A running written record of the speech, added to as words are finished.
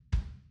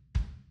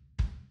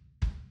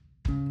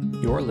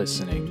You're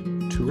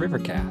listening to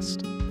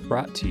Rivercast,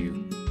 brought to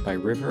you by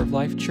River of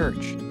Life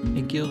Church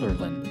in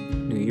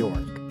Guilderland, New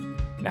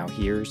York. Now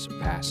here's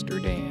Pastor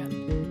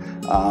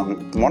Dan.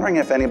 I'm wondering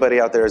if anybody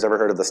out there has ever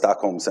heard of the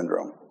Stockholm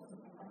Syndrome.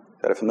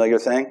 Is that a familiar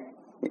thing?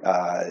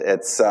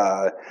 It's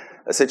a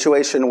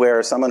situation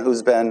where someone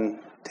who's been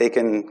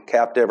taken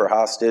captive or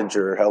hostage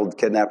or held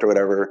kidnapped or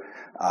whatever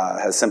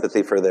has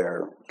sympathy for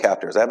their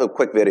captors. I have a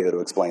quick video to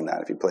explain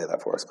that, if you play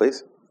that for us,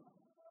 please.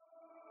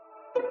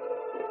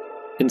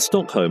 In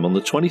Stockholm on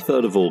the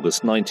 23rd of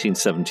August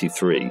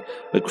 1973,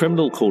 a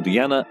criminal called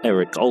Janne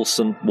Erik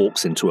Olsson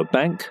walks into a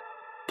bank,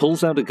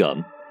 pulls out a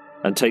gun,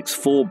 and takes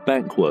 4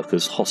 bank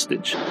workers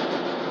hostage.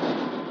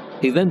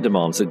 He then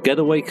demands a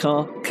getaway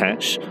car,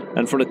 cash,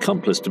 and for an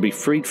accomplice to be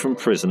freed from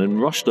prison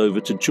and rushed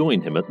over to join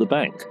him at the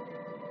bank.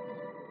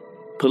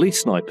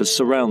 Police snipers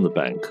surround the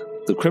bank.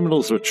 The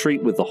criminals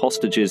retreat with the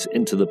hostages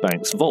into the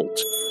bank's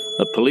vault.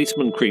 A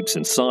policeman creeps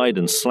inside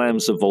and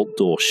slams the vault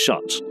door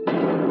shut,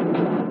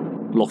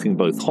 locking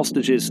both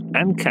hostages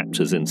and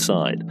captors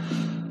inside.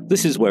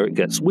 This is where it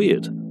gets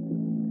weird.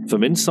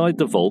 From inside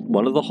the vault,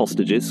 one of the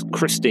hostages,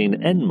 Christine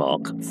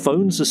Enmark,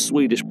 phones the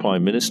Swedish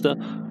Prime Minister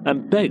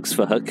and begs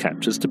for her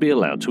captors to be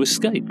allowed to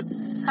escape.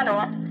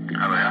 Hallå?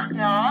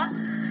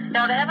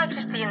 Ja, det här var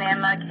Christine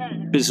Enmark.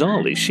 Hej.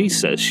 Bizarrely, she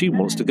says she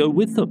wants to go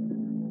with them.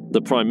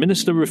 The Prime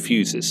Minister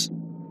refuses.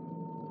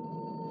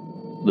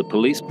 The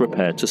police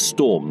prepare to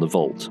storm the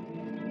vault.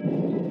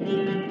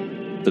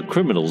 The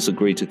criminals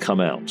agree to come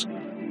out,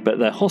 but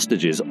their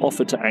hostages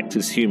offer to act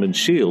as human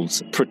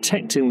shields,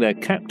 protecting their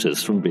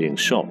captors from being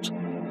shot.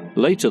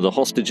 Later, the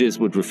hostages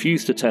would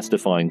refuse to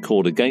testify in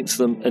court against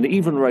them and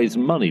even raise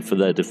money for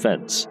their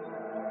defense.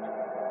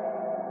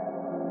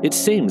 It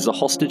seems the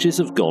hostages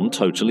have gone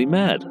totally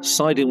mad,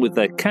 siding with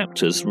their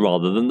captors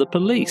rather than the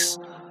police.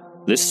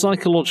 This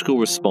psychological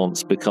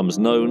response becomes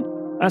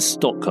known as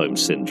Stockholm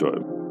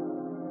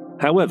Syndrome.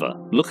 However,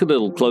 look a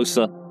little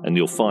closer and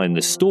you'll find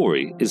this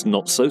story is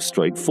not so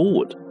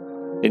straightforward.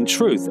 In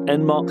truth,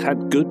 Enmark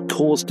had good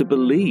cause to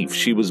believe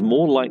she was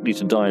more likely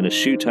to die in a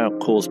shootout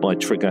caused by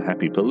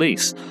trigger-happy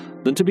police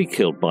than to be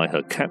killed by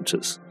her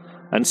captors.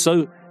 And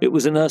so, it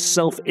was in her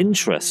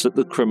self-interest that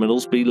the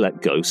criminals be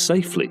let go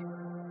safely.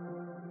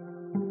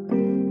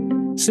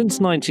 Since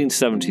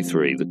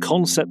 1973, the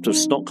concept of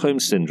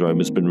Stockholm Syndrome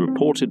has been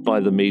reported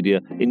by the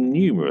media in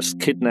numerous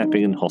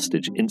kidnapping and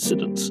hostage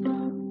incidents,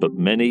 but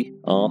many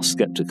are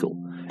skeptical.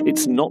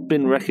 It's not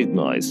been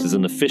recognized as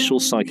an official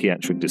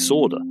psychiatric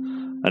disorder,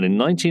 and in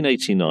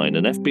 1989,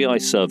 an FBI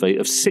survey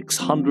of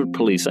 600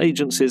 police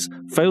agencies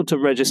failed to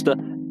register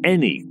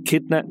any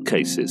kidnap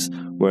cases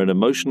where an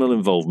emotional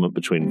involvement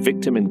between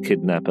victim and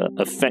kidnapper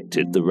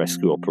affected the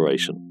rescue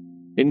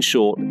operation. In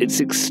short, it's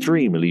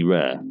extremely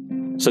rare.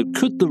 So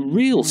could the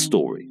real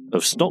story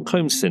of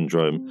Stockholm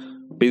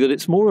Syndrome be that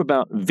it's more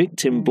about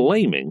victim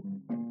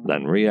blaming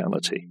than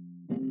reality?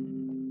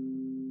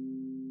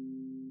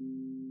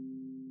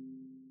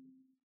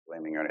 Or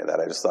any of that.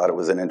 I just thought it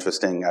was an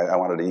interesting, I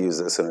wanted to use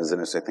this, and it was an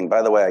interesting thing.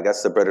 By the way, I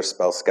guess the British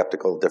spell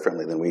skeptical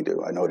differently than we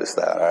do. I noticed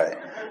that. All right.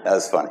 That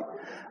was funny.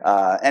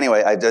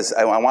 Anyway, I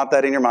want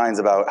that in your minds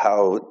about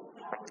how,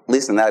 at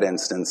least in that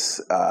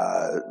instance,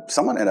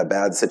 someone in a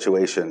bad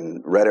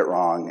situation read it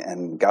wrong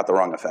and got the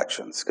wrong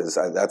affections, because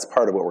that's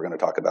part of what we're going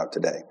to talk about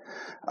today.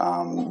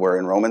 We're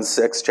in Romans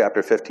 6,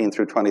 chapter 15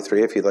 through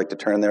 23, if you'd like to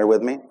turn there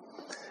with me.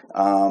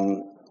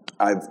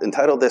 I've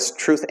entitled this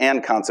Truth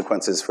and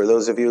Consequences. For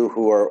those of you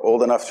who are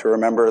old enough to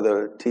remember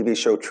the TV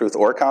show Truth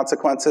or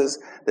Consequences,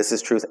 this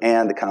is Truth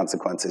and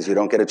Consequences. You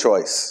don't get a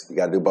choice. You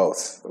got to do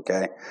both,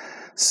 okay?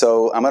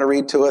 So I'm going to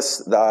read to us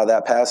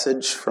that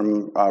passage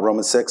from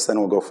Romans 6, then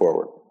we'll go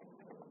forward.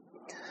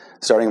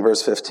 Starting in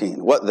verse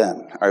 15. What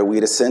then? Are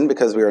we to sin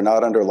because we are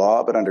not under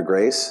law but under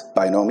grace?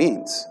 By no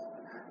means.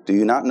 Do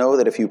you not know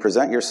that if you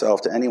present yourself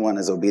to anyone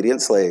as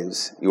obedient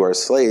slaves, you are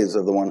slaves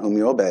of the one whom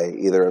you obey,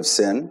 either of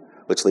sin,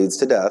 which leads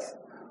to death,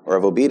 or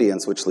of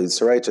obedience, which leads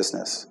to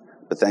righteousness?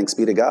 But thanks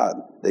be to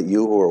God, that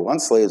you who were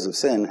once slaves of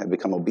sin have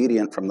become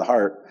obedient from the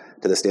heart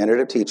to the standard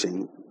of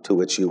teaching to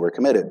which you were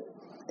committed,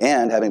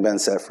 and having been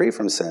set free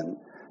from sin,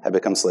 have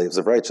become slaves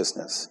of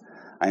righteousness.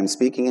 I am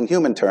speaking in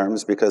human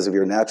terms because of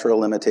your natural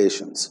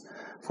limitations.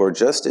 For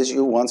just as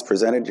you once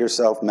presented your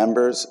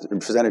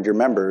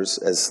members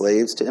as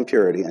slaves to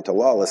impurity and to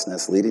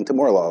lawlessness, leading to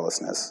more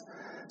lawlessness,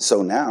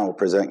 so now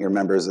present your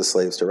members as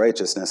slaves to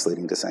righteousness,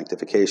 leading to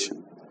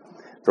sanctification.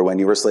 For when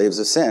you were slaves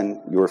of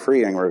sin, you were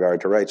free in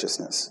regard to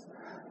righteousness.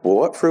 Well,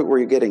 what fruit were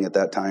you getting at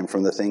that time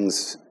from the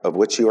things of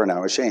which you are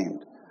now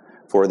ashamed?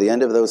 For the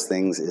end of those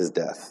things is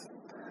death.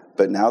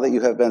 But now that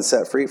you have been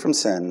set free from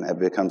sin and have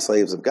become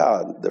slaves of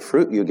God, the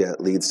fruit you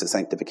get leads to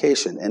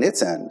sanctification, and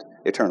its end,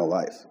 eternal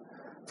life.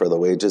 For the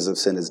wages of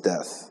sin is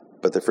death,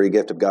 but the free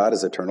gift of God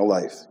is eternal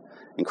life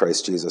in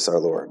Christ Jesus our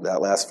Lord.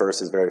 That last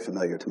verse is very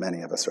familiar to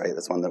many of us, right?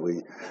 That's one that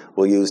we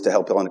will use to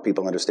help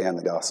people understand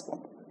the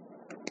gospel.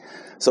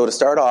 So to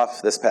start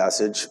off this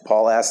passage,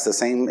 Paul asks the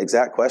same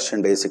exact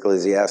question basically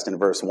as he asked in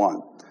verse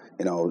 1.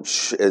 You know,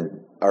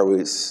 are we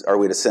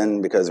to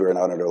sin because we are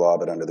not under law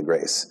but under the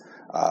grace?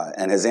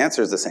 And his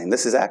answer is the same.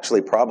 This is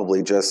actually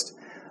probably just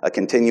a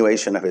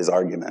continuation of his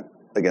argument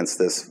against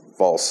this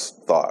false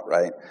thought,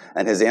 right?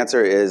 And his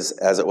answer is,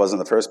 as it was in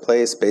the first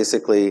place,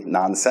 basically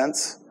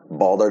nonsense,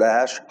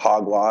 balderdash,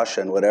 hogwash,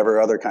 and whatever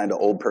other kind of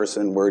old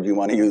person word you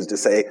want to use to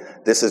say,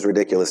 this is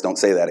ridiculous, don't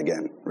say that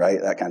again, right?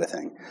 That kind of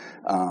thing.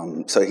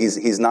 So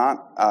he's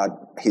not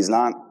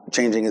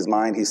changing his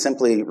mind. He's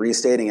simply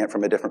restating it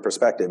from a different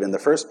perspective. In the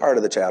first part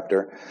of the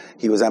chapter,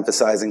 he was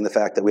emphasizing the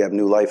fact that we have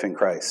new life in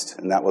Christ,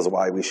 and that was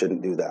why we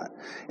shouldn't do that.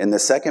 In the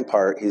second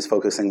part, he's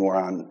focusing more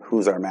on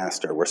who's our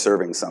master, we're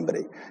serving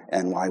somebody,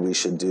 and why we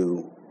should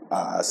do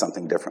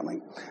something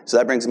differently. So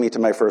that brings me to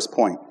my first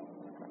point.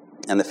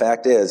 And the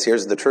fact is,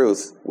 here's the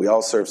truth, we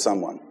all serve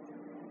someone,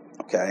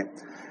 okay?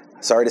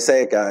 Sorry to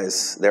say it,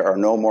 guys, there are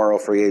no moral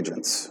free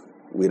agents.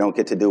 We don't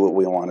get to do what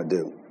we want to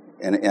do.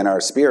 In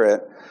our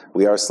spirit,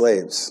 we are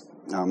slaves.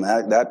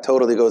 That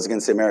totally goes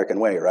against the American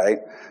way, right?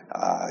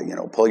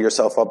 Pull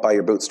yourself up by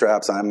your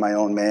bootstraps, I'm my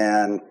own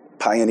man,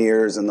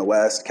 pioneers in the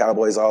West,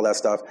 cowboys, all that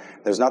stuff.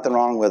 There's nothing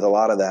wrong with a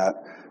lot of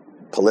that,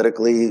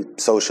 politically,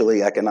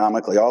 socially,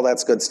 economically, all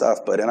that's good stuff,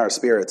 but in our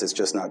spirits, it's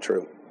just not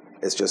true.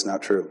 It's just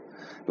not true.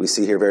 We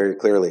see here very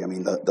clearly. I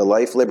mean, the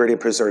life, liberty,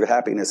 preserved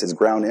happiness is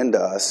ground into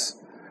us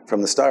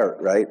from the start,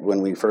 right?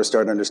 When we first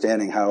start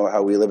understanding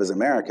how we live as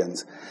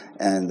Americans.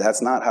 And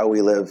that's not how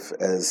we live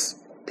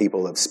as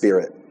people of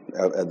spirit,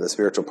 the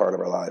spiritual part of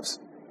our lives.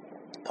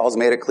 Paul's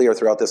made it clear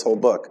throughout this whole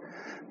book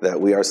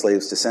that we are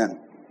slaves to sin.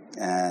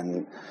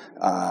 And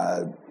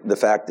the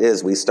fact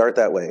is, we start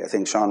that way. I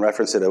think Sean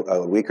referenced it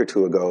a week or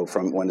two ago,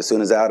 from when as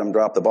soon as Adam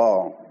dropped the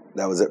ball,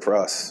 that was it for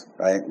us,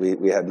 right?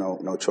 We had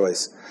no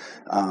choice.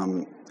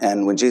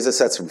 And when Jesus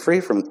sets us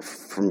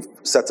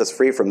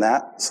free from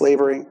that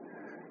slavery,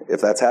 if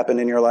that's happened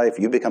in your life,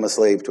 you become a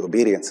slave to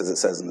obedience, as it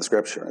says in the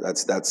Scripture.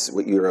 That's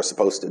what you are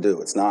supposed to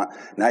do. It's not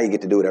now you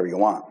get to do whatever you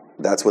want.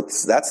 That's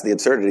the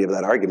absurdity of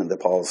that argument that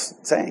Paul's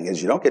saying,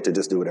 is you don't get to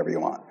just do whatever you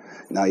want.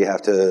 Now you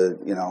have to,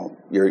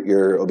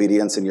 your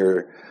obedience and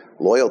your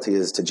loyalty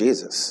is to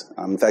Jesus.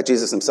 In fact,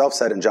 Jesus himself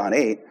said in John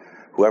 8,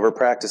 whoever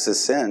practices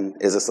sin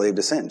is a slave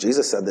to sin.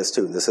 Jesus said this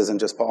too. This isn't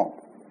just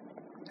Paul.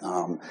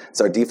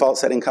 It's our default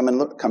setting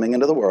coming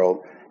into the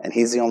world, and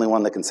he's the only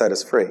one that can set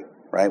us free,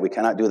 right? We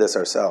cannot do this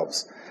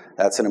ourselves.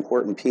 That's an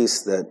important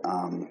piece that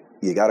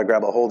you got to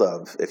grab a hold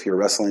of if you're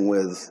wrestling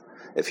with,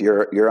 if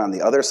you're on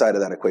the other side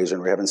of that equation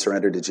where you haven't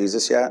surrendered to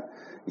Jesus yet.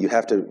 You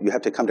have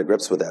to come to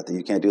grips with that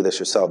you can't do this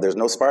yourself. There's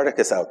no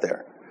Spartacus out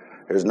there.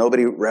 There's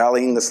nobody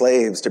rallying the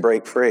slaves to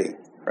break free,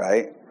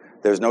 right?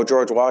 There's no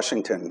George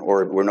Washington,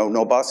 or we're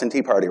no Boston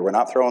Tea Party. We're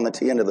not throwing the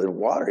tea into the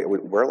water.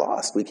 We're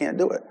lost. We can't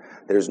do it.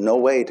 There's no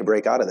way to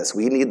break out of this.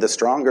 We need the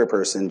stronger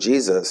person,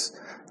 Jesus,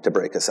 to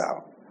break us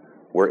out.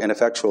 We're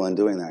ineffectual in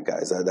doing that,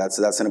 guys.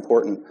 That's an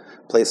important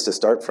place to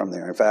start from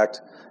there. In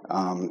fact,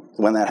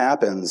 when that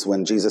happens,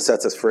 when Jesus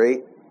sets us free,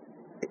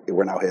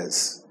 we're now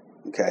his.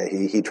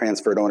 Okay, he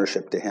transferred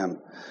ownership to him.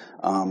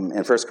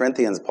 In 1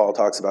 Corinthians, Paul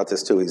talks about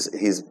this too.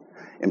 He's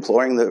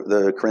imploring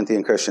the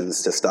Corinthian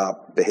Christians to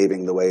stop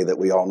behaving the way that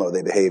we all know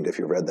they behaved, if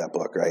you've read that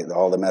book, right?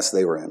 All the mess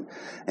they were in.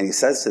 And he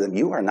says to them,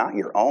 you are not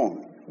your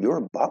own. You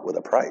are bought with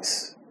a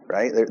price,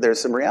 right? There's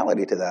some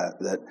reality to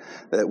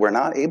that we're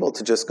not able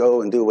to just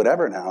go and do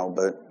whatever now,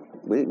 but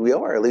we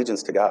owe our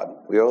allegiance to God.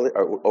 We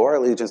owe our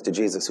allegiance to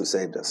Jesus who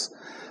saved us.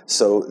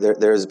 So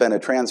there's been a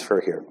transfer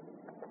here.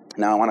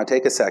 Now I want to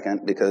take a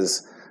second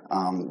because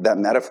that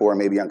metaphor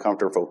may be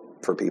uncomfortable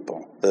for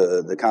people.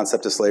 The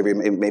concept of slavery,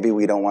 maybe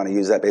we don't want to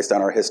use that based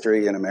on our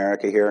history in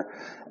America here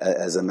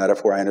as a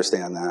metaphor. I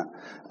understand that.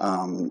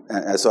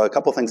 And so a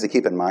couple things to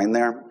keep in mind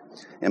there.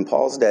 In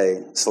Paul's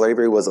day,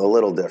 slavery was a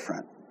little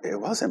different. It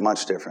wasn't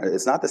much different.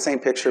 It's not the same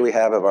picture we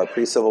have of our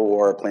pre-Civil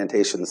War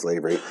plantation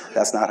slavery.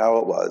 That's not how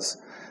it was.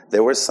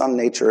 There was some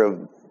nature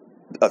of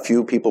a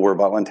few people were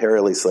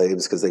voluntarily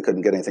slaves because they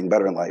couldn't get anything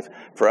better in life.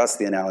 For us,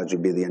 the analogy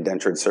would be the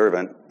indentured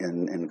servant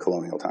in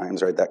colonial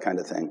times, right? That kind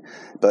of thing.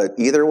 But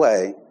either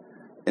way,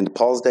 in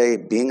Paul's day,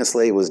 being a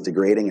slave was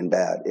degrading and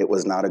bad. It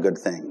was not a good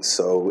thing.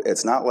 So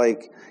it's not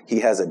like he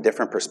has a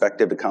different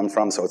perspective to come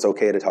from, so it's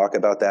okay to talk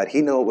about that.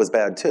 He knew it was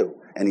bad too,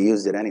 and he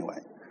used it anyway.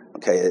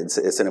 Okay, it's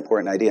an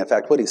important idea. In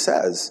fact, what he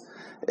says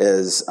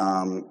is,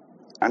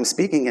 I'm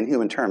speaking in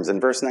human terms.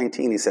 In verse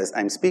 19, he says,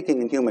 I'm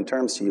speaking in human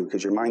terms to you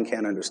because your mind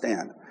can't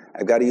understand.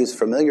 I've got to use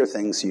familiar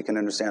things so you can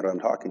understand what I'm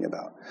talking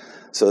about.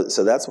 So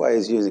that's why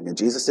he's using it.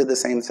 Jesus did the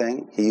same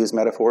thing. He used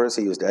metaphors.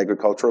 He used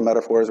agricultural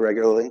metaphors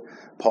regularly.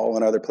 Paul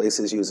in other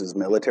places uses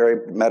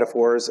military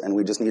metaphors, and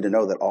we just need to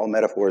know that all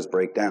metaphors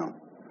break down.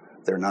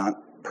 They're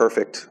not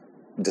perfect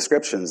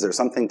descriptions. There's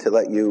something to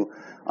let you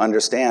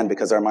understand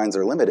because our minds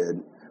are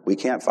limited. We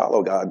can't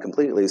follow God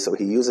completely, so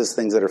he uses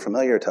things that are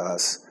familiar to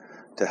us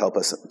to help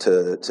us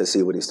to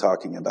see what he's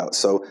talking about.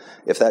 So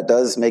if that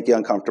does make you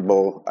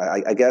uncomfortable,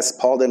 I guess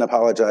Paul didn't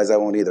apologize. I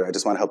won't either. I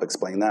just want to help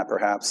explain that,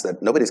 perhaps,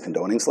 that nobody's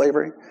condoning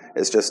slavery.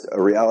 It's just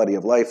a reality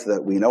of life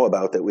that we know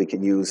about that we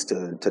can use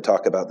to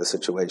talk about the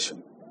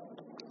situation.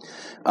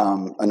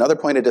 Another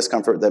point of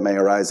discomfort that may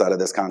arise out of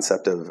this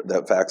concept of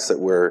the fact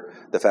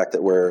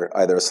that we're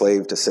either a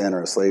slave to sin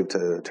or a slave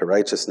to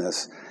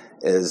righteousness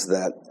is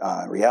that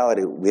in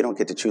reality, we don't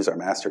get to choose our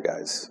master,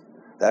 guys.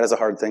 That is a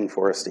hard thing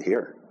for us to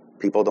hear.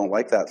 People don't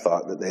like that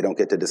thought that they don't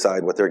get to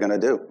decide what they're going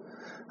to do.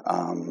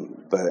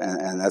 But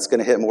that's going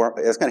to hit more.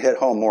 It's going to hit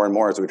home more and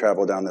more as we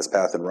travel down this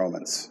path in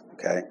Romans.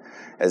 Okay,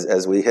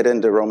 as we hit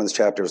into Romans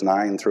chapters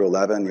 9 through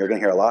 11, you're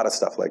going to hear a lot of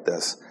stuff like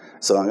this.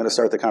 So I'm going to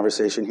start the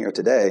conversation here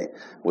today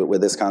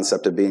with this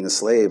concept of being a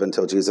slave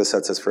until Jesus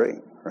sets us free,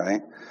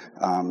 right?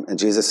 And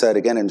Jesus said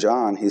again in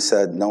John, he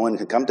said, "No one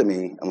can come to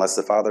me unless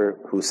the Father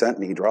who sent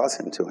me draws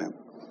him to him."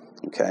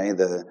 Okay,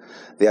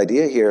 the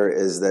idea here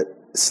is that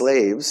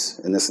slaves,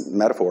 in this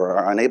metaphor,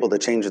 are unable to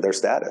change their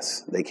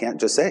status. They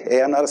can't just say,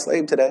 "Hey, I'm not a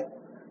slave today,"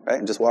 right,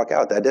 and just walk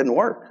out. That didn't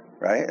work,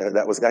 right?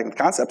 That was the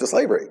concept of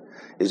slavery,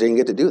 is you didn't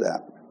get to do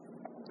that.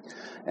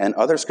 And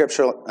other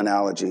scriptural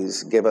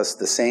analogies give us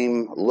the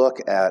same look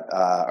at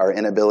our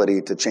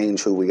inability to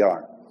change who we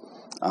are.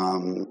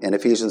 In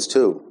Ephesians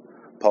 2,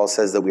 Paul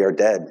says that we are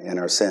dead in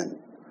our sin,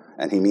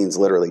 and he means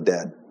literally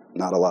dead,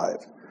 not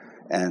alive.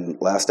 And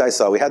last I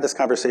saw, we had this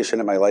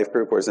conversation in my life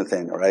group. Where's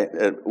Nathaniel, right?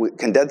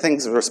 Can dead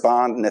things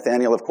respond?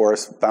 Nathaniel, of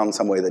course, found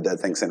some way that dead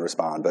things can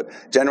respond. But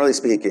generally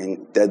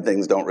speaking, dead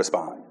things don't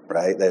respond,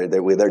 right?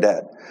 They're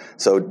dead.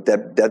 So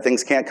dead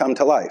things can't come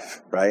to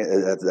life, right?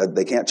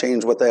 They can't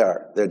change what they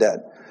are. They're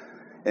dead.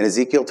 In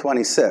Ezekiel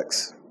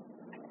 26,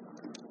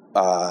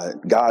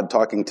 God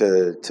talking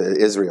to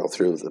Israel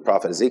through the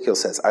prophet Ezekiel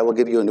says, "I will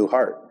give you a new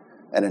heart,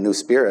 and a new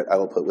spirit I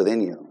will put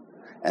within you.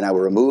 And I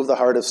will remove the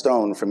heart of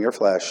stone from your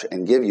flesh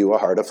and give you a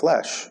heart of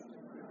flesh."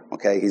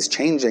 Okay, he's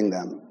changing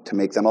them to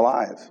make them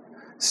alive.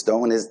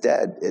 Stone is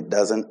dead. It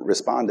doesn't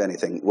respond to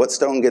anything. What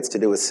stone gets to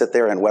do is sit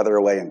there and weather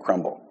away and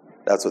crumble.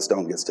 That's what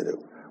stone gets to do.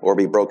 Or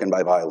be broken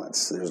by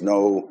violence. There's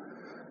no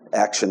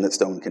action that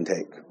stone can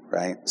take,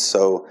 right?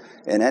 So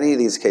in any of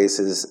these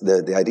cases,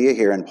 the idea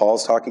here, and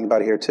Paul's talking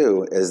about here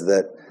too, is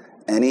that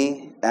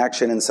any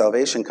action in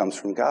salvation comes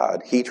from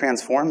God. He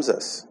transforms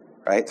us,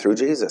 right, through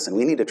Jesus. And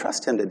we need to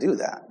trust him to do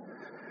that.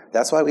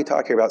 That's why we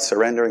talk here about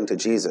surrendering to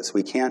Jesus.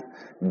 We can't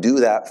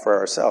do that for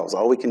ourselves.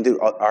 All we can do,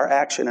 our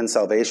action in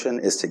salvation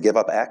is to give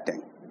up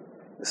acting.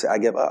 Say, I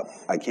give up.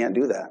 I can't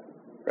do that,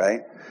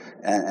 right?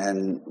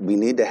 And we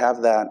need to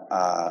have that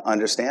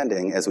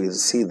understanding as we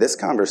see this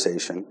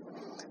conversation,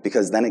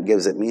 because then it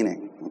gives it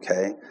meaning,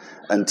 okay?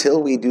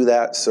 Until we do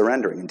that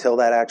surrendering, until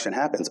that action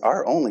happens,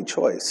 our only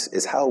choice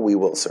is how we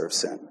will serve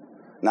sin,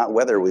 not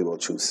whether we will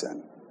choose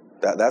sin.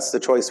 That's the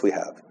choice we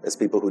have as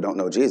people who don't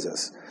know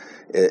Jesus,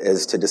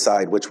 is to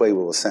decide which way we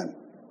will sin.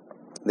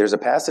 There's a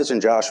passage in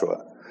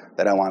Joshua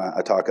that I want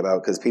to talk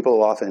about, because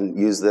people often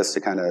use this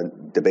to kind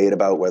of debate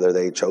about whether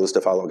they chose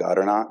to follow God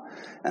or not.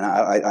 And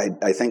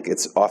I think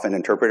it's often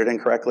interpreted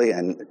incorrectly,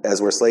 and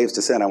as we're slaves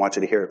to sin, I want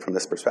you to hear it from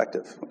this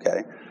perspective,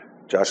 okay?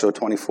 Joshua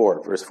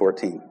 24, verse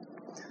 14.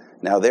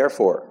 "Now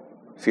therefore,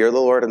 fear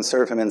the Lord and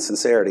serve him in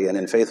sincerity and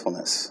in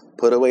faithfulness.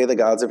 Put away the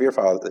gods of your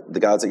father, the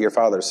gods that your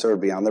fathers served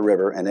beyond the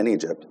river and in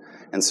Egypt,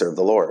 and serve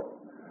the Lord.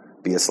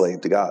 Be a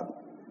slave to God.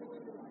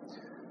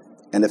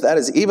 And if that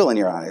is evil in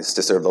your eyes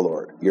to serve the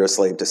Lord, you're a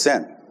slave to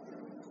sin.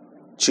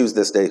 Choose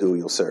this day who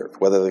you'll serve,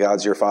 whether the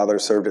gods your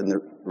fathers served in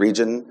the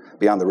region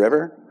beyond the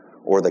river,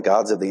 or the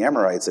gods of the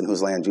Amorites in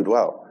whose land you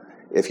dwell.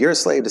 If you're a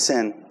slave to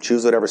sin,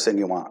 choose whatever sin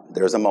you want.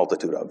 There's a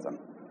multitude of them.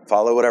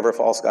 Follow whatever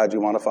false god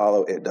you want to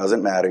follow. It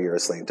doesn't matter. You're a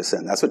slave to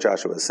sin." That's what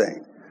Joshua is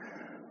saying.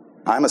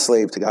 I'm a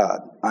slave to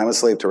God. I'm a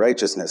slave to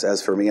righteousness.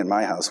 As for me and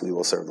my house, we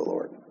will serve the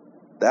Lord.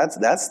 That's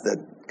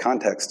the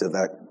context of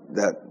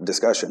that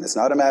discussion. It's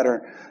not a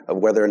matter of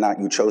whether or not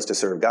you chose to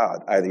serve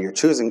God. Either you're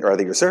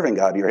serving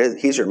God,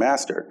 he's your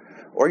master,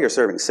 or you're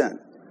serving sin.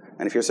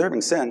 And if you're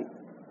serving sin,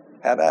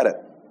 have at it.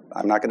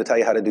 I'm not going to tell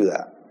you how to do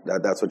that.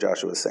 That's what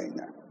Joshua is saying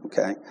there.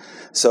 Okay?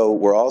 So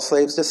we're all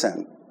slaves to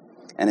sin.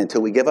 And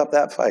until we give up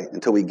that fight,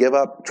 until we give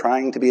up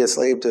trying to be a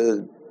slave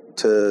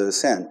to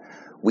sin,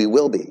 we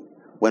will be.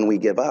 When we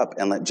give up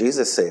and let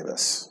Jesus save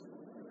us,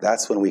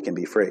 that's when we can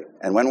be free.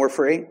 And when we're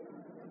free,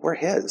 we're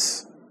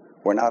his.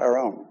 We're not our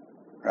own,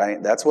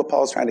 right? That's what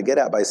Paul's trying to get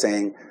at by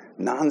saying,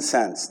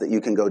 nonsense that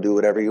you can go do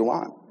whatever you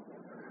want.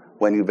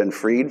 When you've been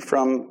freed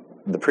from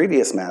the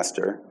previous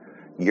master,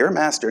 your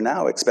master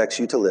now expects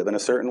you to live in a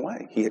certain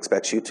way. He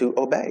expects you to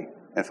obey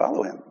and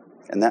follow him.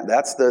 And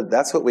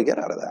that's what we get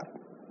out of that.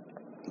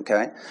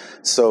 Okay?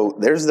 So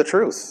there's the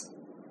truth,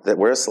 that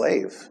we're a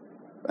slave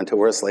until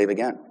we're a slave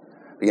again.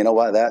 But you know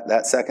what?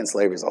 That second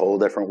slavery is a whole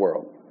different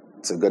world.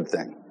 It's a good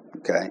thing.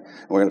 Okay?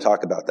 And we're going to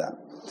talk about that.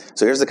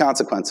 So here's the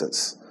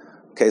consequences.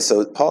 Okay,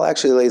 so Paul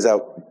actually lays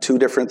out two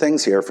different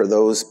things here for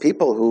those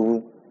people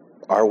who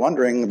are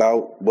wondering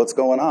about what's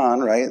going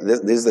on, right?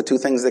 These are the two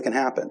things that can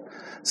happen.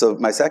 So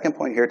my second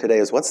point here today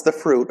is, what's the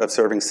fruit of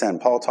serving sin?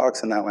 Paul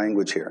talks in that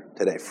language here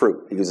today,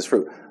 fruit. He uses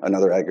fruit,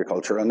 another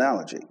agricultural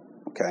analogy,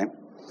 okay?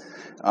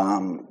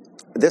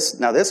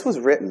 This was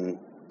written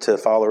to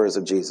followers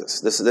of Jesus.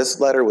 This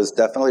letter was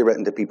definitely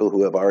written to people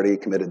who have already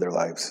committed their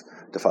lives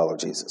to follow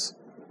Jesus.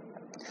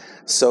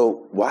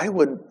 So why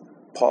would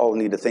Paul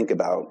need to think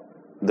about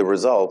the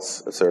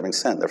results of serving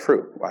sin, the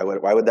fruit.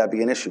 Why would that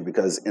be an issue?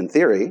 Because in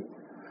theory,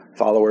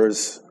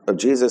 followers of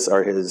Jesus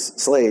are his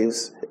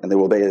slaves, and they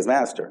will obey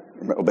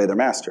their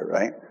master,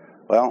 right?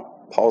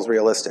 Well, Paul's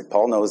realistic.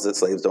 Paul knows that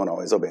slaves don't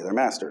always obey their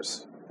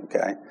masters,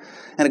 okay?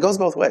 And it goes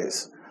both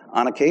ways.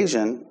 On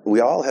occasion, we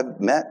all have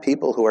met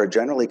people who are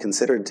generally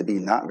considered to be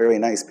not very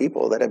nice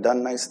people that have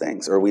done nice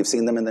things, or we've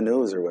seen them in the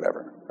news or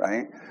whatever,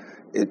 right?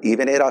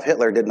 Even Adolf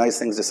Hitler did nice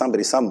things to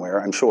somebody somewhere,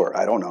 I'm sure.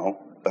 I don't know.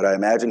 But I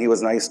imagine he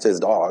was nice to his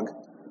dog,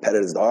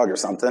 petted his dog or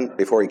something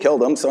before he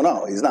killed him. So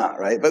no, he's not,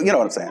 right? But you know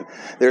what I'm saying.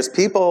 There's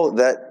people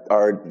that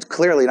are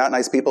clearly not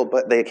nice people,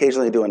 but they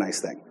occasionally do a nice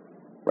thing,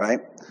 right?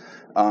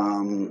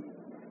 And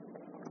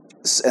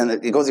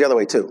it goes the other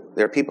way too.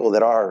 There are people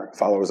that are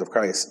followers of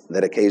Christ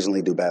that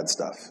occasionally do bad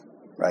stuff,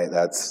 right?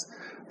 That's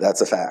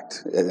a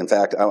fact. In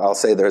fact, I'll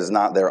say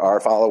there are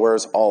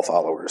followers, all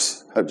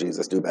followers of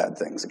Jesus do bad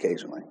things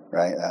occasionally,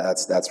 right?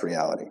 That's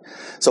reality.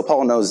 So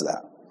Paul knows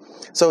that.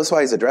 So that's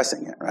why he's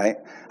addressing it, right?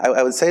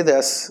 I would say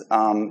this,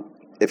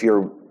 if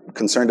you're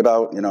concerned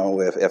about,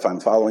 if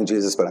I'm following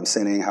Jesus but I'm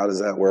sinning, how does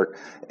that work?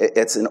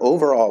 It's an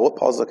overall, what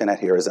Paul's looking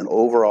at here is an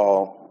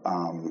overall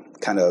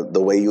kind of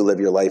the way you live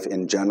your life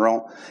in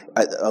general.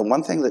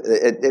 One thing that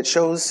it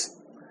shows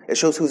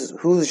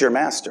who's your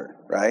master,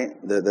 right?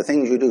 The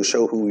things you do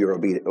show who you're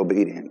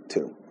obedient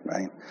to,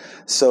 right?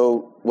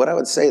 So what I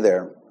would say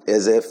there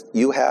is if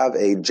you have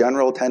a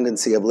general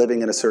tendency of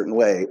living in a certain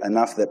way,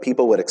 enough that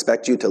people would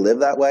expect you to live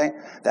that way,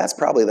 that's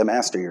probably the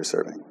master you're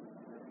serving,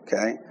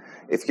 okay?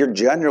 If you're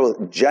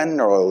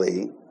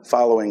generally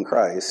following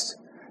Christ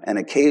and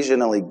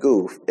occasionally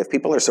goof, if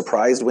people are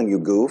surprised when you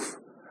goof,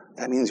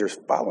 that means you're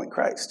following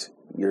Christ.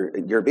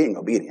 You're being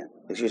obedient.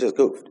 You just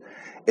goofed.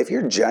 If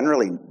you're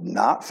generally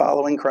not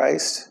following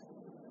Christ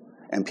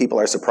and people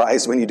are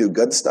surprised when you do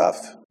good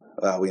stuff,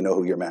 we know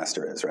who your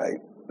master is, right?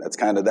 That's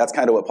kind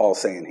of what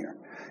Paul's saying here.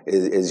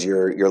 Is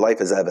your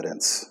life is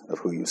evidence of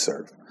who you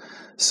serve.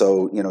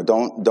 So,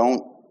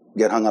 don't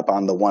get hung up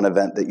on the one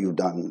event that you've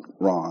done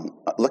wrong.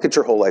 Look at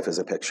your whole life as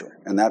a picture,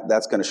 and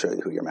that's going to show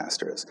you who your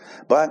master is.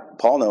 But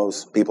Paul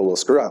knows people will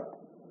screw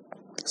up.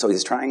 So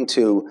he's trying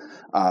to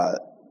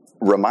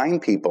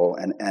remind people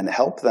and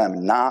help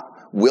them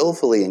not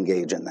willfully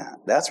engage in that.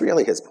 That's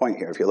really his point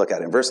here, if you look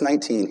at it. In verse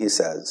 19, he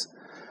says,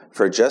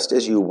 "For just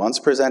as you once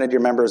presented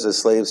your members as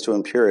slaves to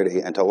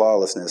impurity and to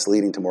lawlessness,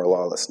 leading to more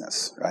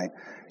lawlessness," right?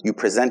 You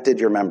presented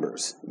your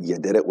members. You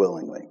did it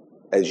willingly.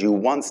 As you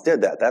once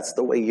did that, that's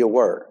the way you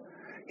were.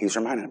 He's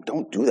reminding them,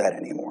 don't do that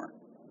anymore.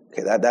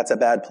 Okay, that's a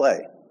bad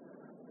play.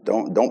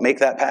 Don't make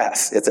that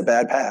pass. It's a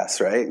bad pass,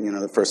 right?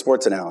 For a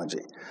sports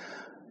analogy.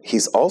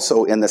 He's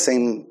also, in the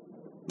same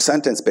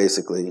sentence,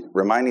 basically,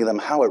 reminding them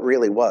how it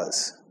really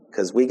was.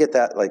 Because we get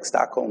that like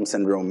Stockholm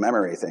Syndrome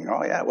memory thing.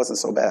 Oh yeah, it wasn't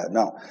so bad.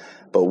 No.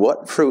 But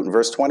what fruit, in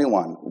verse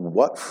 21,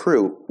 what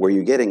fruit were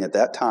you getting at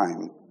that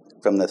time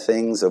from the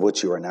things of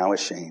which you are now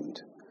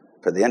ashamed?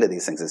 For the end of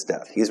these things is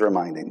death. He's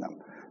reminding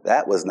them.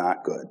 That was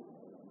not good.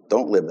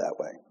 Don't live that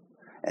way.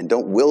 And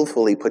don't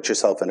willfully put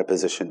yourself in a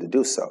position to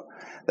do so.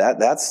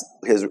 That's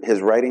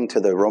his writing to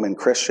the Roman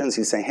Christians.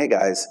 He's saying, hey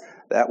guys,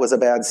 that was a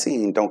bad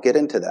scene. Don't get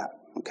into that,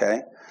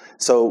 okay?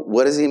 So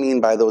what does he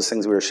mean by those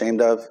things we're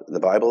ashamed of?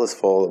 The Bible is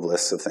full of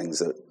lists of things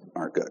that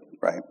aren't good,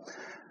 right?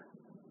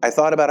 I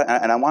thought about it,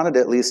 and I wanted to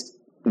at least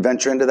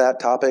venture into that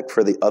topic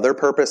for the other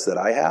purpose that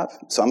I have.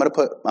 So I'm going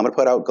to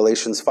put out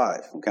Galatians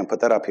 5. Okay, I'll put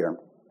that up here.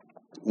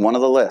 One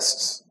of the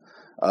lists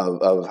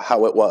of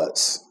how it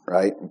was,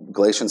 right?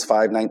 Galatians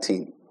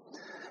 5:19.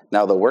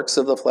 Now the works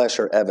of the flesh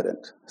are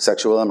evident: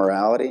 sexual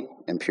immorality,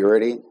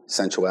 impurity,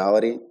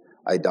 sensuality,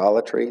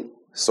 idolatry,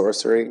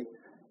 sorcery,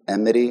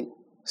 enmity,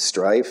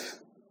 strife,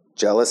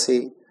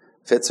 jealousy,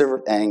 fits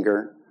of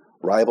anger,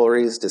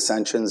 rivalries,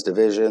 dissensions,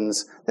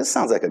 divisions. This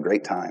sounds like a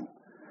great time,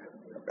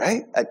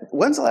 right?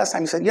 When's the last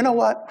time you said, you know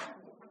what?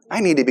 I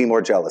need to be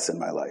more jealous in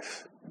my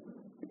life.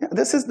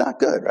 This is not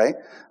good, right?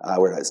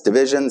 Where it's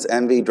divisions,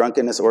 envy,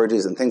 drunkenness,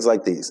 orgies, and things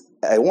like these.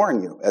 I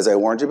warn you, as I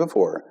warned you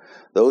before,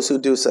 those who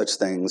do such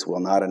things will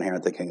not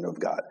inherit the kingdom of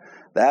God.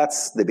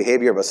 That's the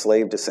behavior of a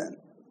slave to sin,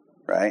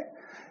 right?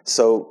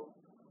 So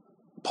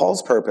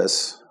Paul's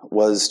purpose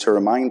was to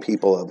remind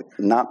people of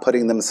not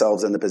putting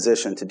themselves in the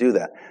position to do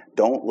that.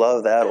 Don't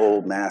love that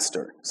old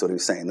master. That's what he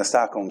was saying. The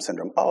Stockholm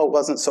Syndrome. Oh, it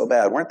wasn't so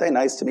bad. Weren't they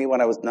nice to me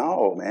when I was...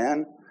 No,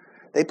 man.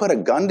 They put a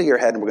gun to your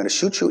head and we're going to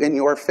shoot you in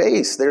your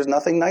face. There's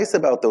nothing nice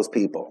about those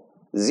people.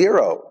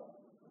 Zero.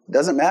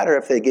 Doesn't matter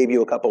if they gave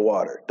you a cup of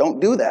water.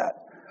 Don't do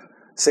that.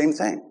 Same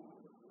thing,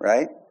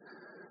 right?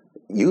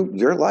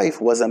 Your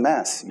life was a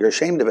mess. You're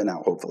ashamed of it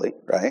now, hopefully,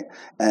 right?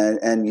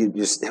 And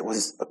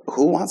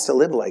who wants to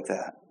live like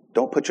that?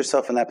 Don't put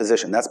yourself in that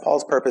position. That's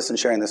Paul's purpose in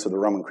sharing this with the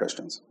Roman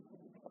Christians,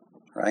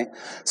 right?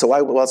 So why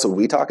else would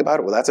we talk about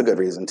it? Well, that's a good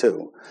reason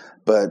too.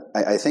 But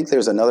I think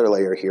there's another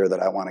layer here that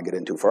I want to get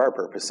into for our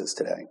purposes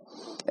today.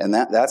 And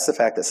that's the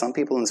fact that some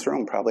people in this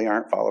room probably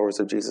aren't followers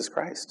of Jesus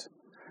Christ.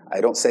 I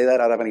don't say that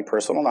out of any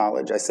personal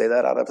knowledge. I say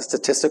that out of a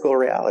statistical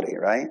reality,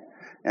 right?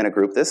 In a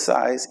group this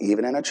size,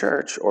 even in a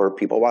church, or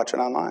people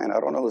watching online, I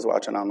don't know who's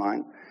watching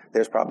online,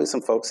 there's probably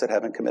some folks that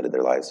haven't committed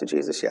their lives to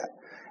Jesus yet.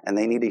 and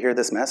they need to hear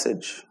this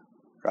message,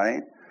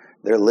 right?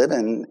 They're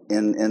living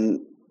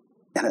in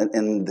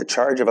the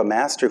charge of a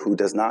master who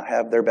does not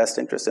have their best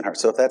interest in heart.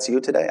 So if that's you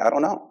today, I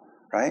don't know,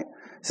 right?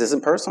 This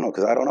isn't personal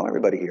because I don't know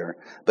everybody here,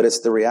 but it's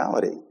the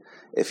reality.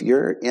 If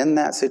you're in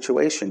that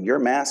situation, your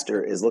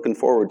master is looking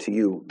forward to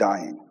you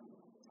dying.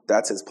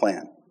 That's his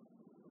plan.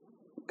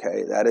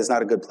 Okay, that is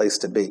not a good place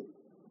to be.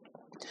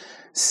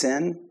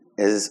 Sin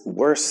is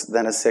worse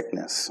than a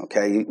sickness.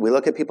 Okay, we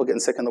look at people getting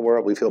sick in the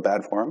world, we feel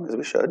bad for them, as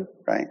we should,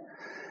 right?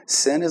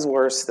 Sin is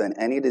worse than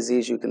any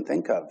disease you can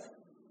think of.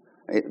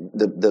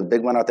 The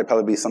big one out there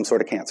probably be some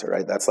sort of cancer,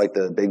 right? That's like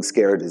the big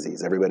scare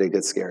disease. Everybody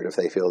gets scared if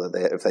they feel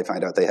that if they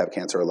find out they have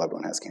cancer or a loved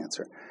one has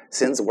cancer.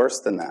 Sin's worse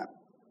than that.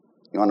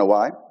 You want to know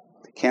why?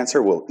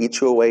 Cancer will eat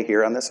you away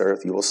here on this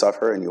earth. You will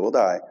suffer and you will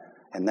die,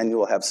 and then you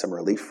will have some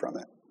relief from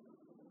it,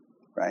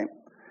 right?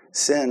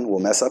 Sin will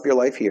mess up your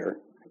life here.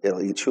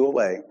 It'll eat you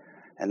away,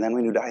 and then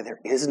when you die, there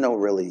is no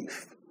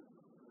relief.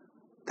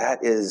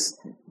 That is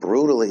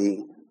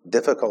brutally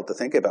difficult to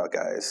think about,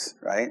 guys,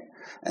 right?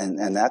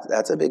 And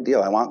that's a big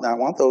deal. I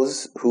want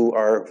those who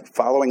are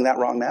following that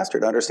wrong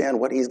master to understand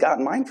what he's got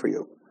in mind for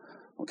you.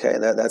 Okay,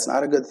 that's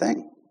not a good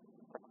thing.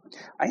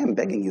 I am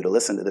begging you to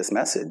listen to this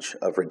message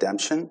of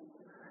redemption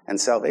and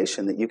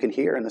salvation that you can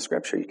hear in the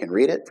scripture. You can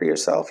read it for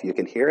yourself. You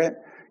can hear it.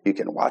 You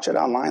can watch it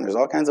online. There's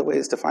all kinds of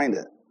ways to find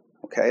it.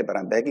 Okay, but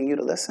I'm begging you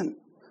to listen.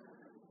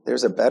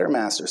 There's a better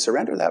master.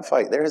 Surrender that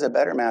fight. There is a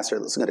better master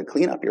that's going to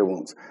clean up your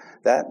wounds.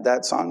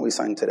 That song we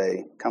sang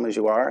today, Come As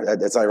You Are,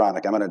 that's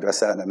ironic. I'm going to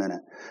address that in a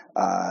minute.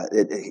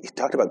 He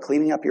talked about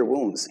cleaning up your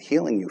wounds,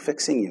 healing you,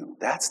 fixing you.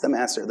 That's the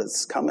master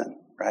that's coming,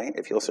 right?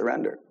 If you'll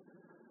surrender.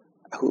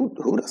 Who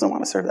doesn't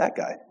want to serve that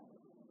guy,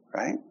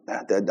 right?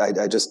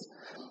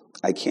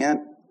 I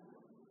can't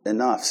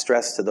enough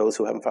stress to those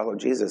who haven't followed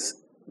Jesus.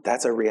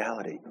 That's a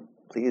reality.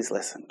 Please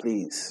listen,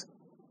 please.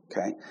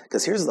 Okay?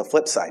 Because here's the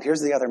flip side.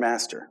 Here's the other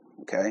master.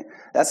 Okay?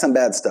 That's some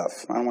bad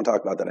stuff. I don't want to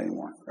talk about that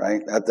anymore,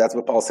 right? That's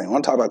what Paul's saying. I don't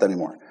want to talk about that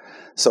anymore.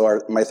 So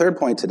my third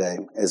point today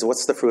is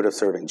what's the fruit of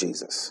serving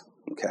Jesus?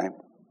 Okay?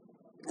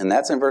 And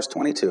that's in verse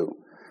 22.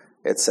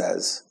 It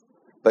says,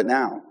 but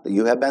now that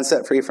you have been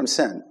set free from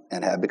sin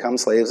and have become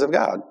slaves of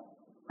God,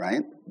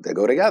 right? They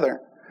go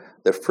together.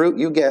 The fruit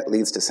you get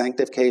leads to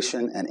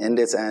sanctification and in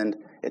its end,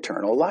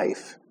 eternal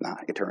life,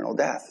 not eternal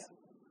death,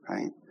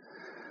 right?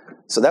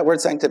 So that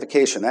word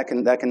sanctification, that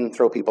can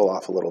throw people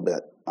off a little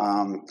bit.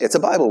 It's a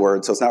Bible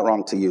word, so it's not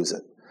wrong to use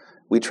it.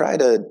 We try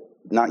to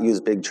not use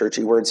big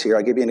churchy words here.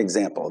 I'll give you an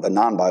example, the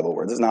non-Bible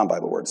word. This is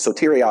non-Bible word.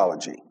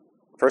 Soteriology.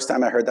 First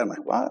time I heard that, I'm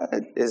like, what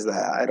is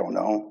that? I don't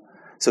know.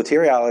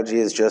 Soteriology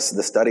is just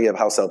the study of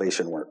how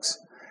salvation works.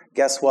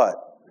 Guess what?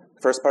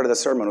 The first part of the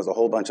sermon was a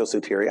whole bunch of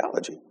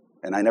soteriology.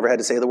 And I never had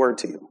to say the word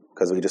to you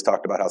because we just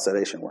talked about how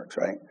salvation works,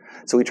 right?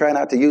 So we try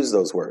not to use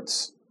those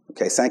words.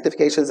 Okay,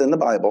 sanctification is in the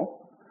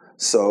Bible,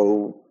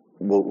 so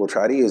we'll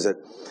try to use it.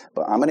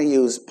 But I'm going to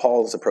use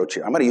Paul's approach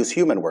here. I'm going to use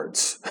human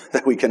words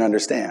that we can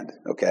understand.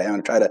 Okay, I'm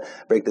going to try to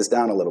break this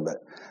down a little bit.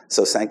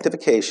 So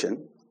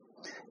sanctification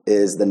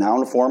is the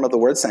noun form of the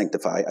word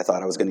sanctify. I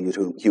thought I was going to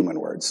use human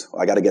words.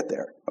 Well, I got to get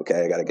there.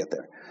 Okay, I got to get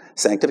there.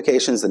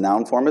 Sanctification is the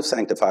noun form of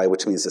sanctify,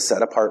 which means to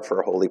set apart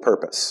for a holy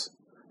purpose.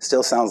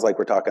 Still sounds like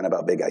we're talking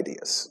about big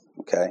ideas,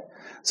 okay?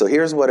 So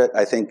here's what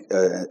I think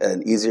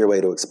an easier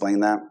way to explain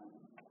that.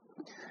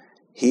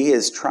 He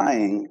is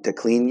trying to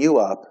clean you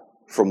up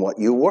from what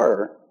you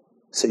were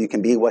so you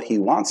can be what he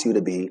wants you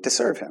to be to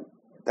serve him.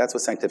 That's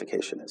what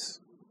sanctification is,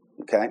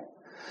 okay?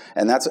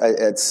 And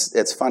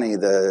it's funny,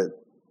 the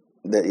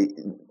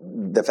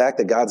fact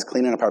that God's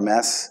cleaning up our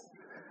mess,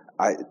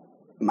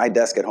 my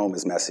desk at home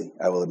is messy,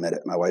 I will admit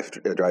it. My wife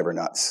drives her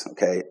nuts,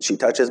 okay? She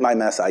touches my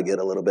mess, I get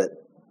a little bit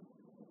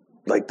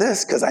like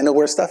this, because I know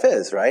where stuff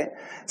is, right?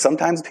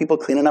 Sometimes people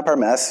cleaning up our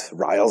mess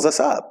riles us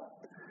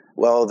up.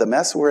 Well, the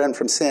mess we're in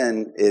from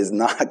sin is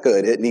not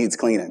good. It needs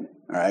cleaning,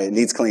 all right? It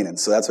needs cleaning.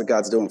 So that's what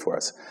God's doing for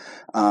us.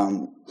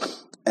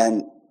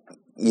 And,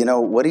 you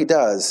know, what he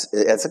does,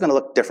 it's going to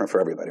look different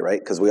for everybody, right?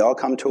 Because we all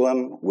come to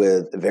him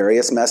with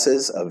various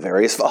messes of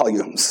various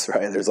volumes,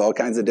 right? There's all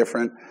kinds of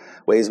different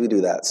ways we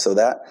do that. So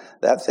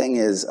that thing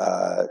is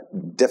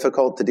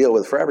difficult to deal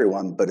with for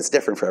everyone, but it's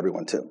different for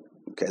everyone too.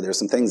 Okay, there's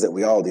some things that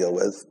we all deal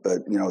with, but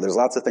you know, there's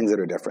lots of things that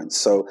are different.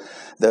 So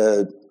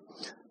the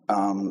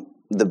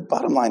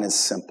bottom line is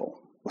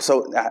simple.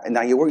 So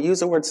now you use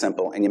the word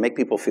simple and you make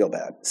people feel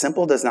bad.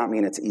 Simple does not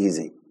mean it's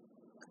easy.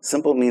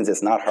 Simple means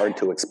it's not hard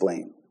to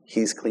explain.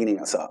 He's cleaning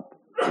us up.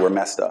 We're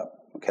messed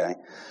up. Okay,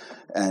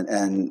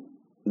 and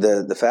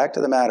the fact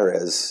of the matter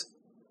is,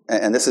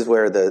 and this is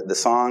where the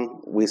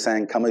song we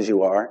sang, "Come As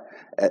You Are,"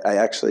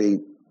 that's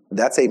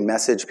a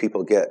message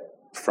people get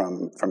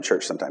from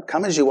church sometimes.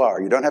 Come as you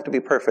are. You don't have to be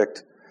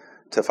perfect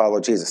to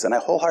follow Jesus. And I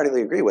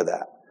wholeheartedly agree with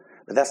that.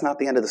 But that's not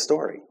the end of the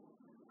story,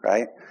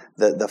 right?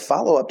 The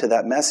follow-up to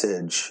that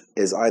message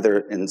is either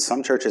in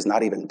some churches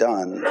not even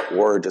done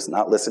or just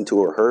not listened to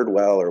or heard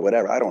well or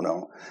whatever. I don't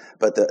know.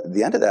 But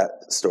the end of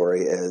that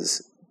story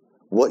is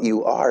what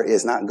you are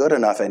is not good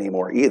enough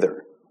anymore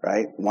either,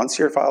 right? Once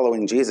you're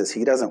following Jesus,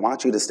 he doesn't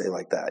want you to stay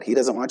like that. He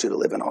doesn't want you to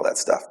live in all that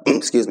stuff.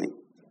 Excuse me.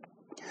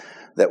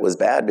 that was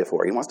bad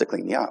before. He wants to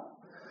clean you up.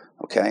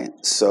 Okay?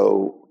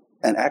 So,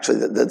 and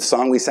actually the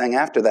song we sang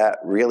after that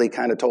really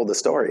kind of told the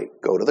story.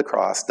 Go to the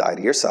cross, die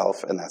to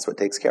yourself, and that's what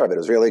takes care of it. It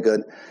was really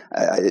good.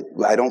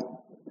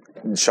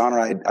 Sean or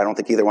I don't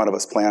think either one of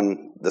us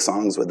plan the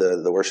songs with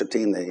the worship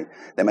team.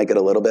 They might get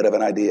a little bit of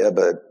an idea,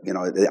 but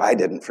I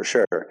didn't for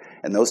sure.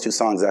 And those two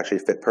songs actually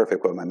fit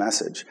perfect with my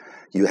message.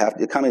 You have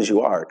to come as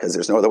you are, because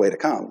there's no other way to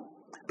come.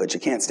 But you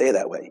can't stay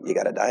that way. You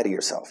got to die to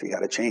yourself. You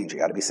got to change. You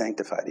got to be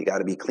sanctified. You got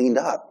to be cleaned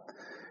up,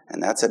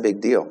 and that's a big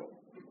deal.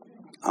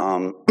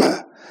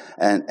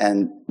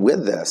 And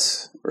with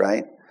this,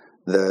 right,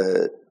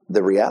 the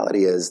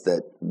reality is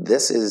that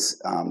this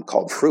is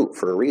called fruit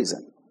for a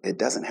reason. It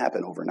doesn't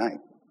happen overnight.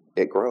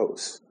 It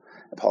grows.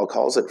 And Paul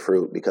calls it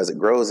fruit because it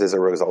grows as a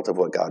result of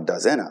what God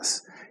does in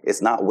us.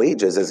 It's not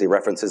wages, as he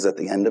references at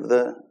the end of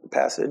the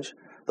passage.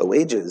 The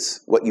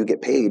wages, what you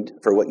get paid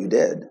for what you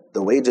did,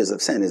 the wages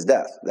of sin is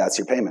death. That's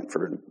your payment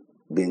for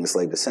being a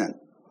slave to sin.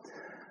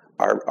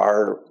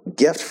 Our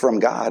gift from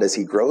God, as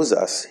he grows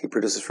us, he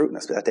produces fruit in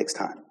us, but that takes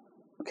time.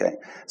 Okay?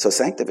 So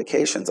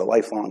sanctification is a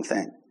lifelong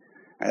thing.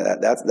 Right?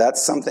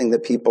 That's something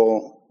that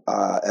people,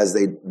 as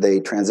they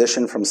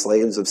transition from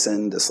slaves of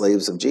sin to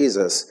slaves of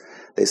Jesus,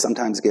 they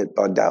sometimes get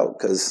bugged out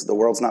because the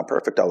world's not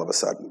perfect all of a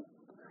sudden.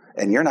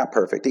 And you're not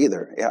perfect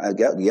either. Yeah,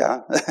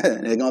 it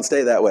ain't going to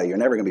stay that way. You're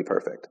never going to be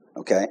perfect,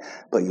 okay?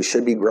 But you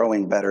should be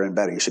growing better and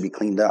better. You should be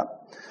cleaned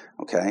up,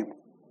 okay?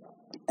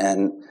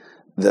 And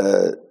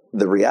the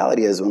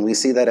reality is when we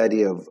see that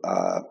idea of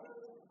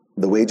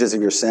the wages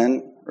of your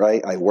sin,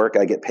 right? I work,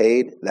 I get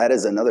paid. That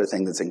is another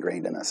thing that's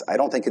ingrained in us. I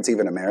don't think it's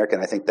even American.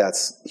 I think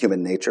that's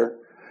human nature.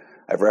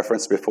 I've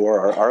referenced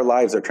before, our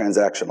lives are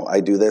transactional.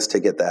 I do this to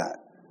get that.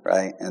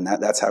 Right? And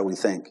that's how we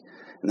think.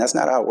 And that's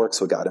not how it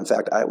works with God. In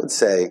fact, I would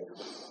say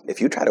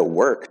if you try to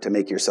work to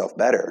make yourself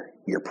better,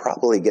 you're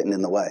probably getting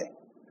in the way.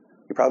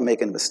 You're probably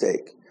making a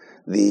mistake.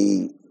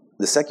 The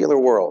secular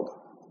world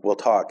will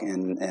talk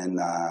in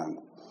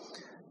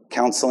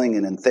counseling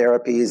and in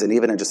therapies and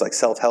even in just like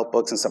self-help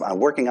books and stuff. I'm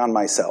working on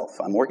myself.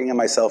 I'm working on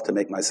myself to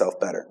make myself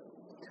better.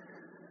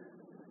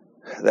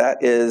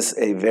 That is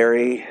a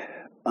very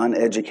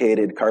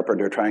uneducated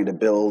carpenter trying to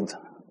build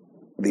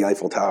the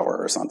Eiffel Tower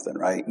or something,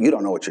 right? You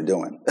don't know what you're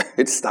doing.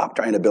 Stop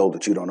trying to build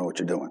what you don't know what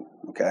you're doing,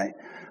 okay?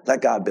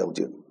 Let God build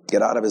you.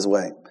 Get out of his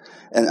way.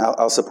 And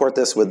I'll support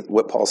this with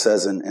what Paul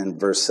says in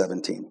verse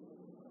 17.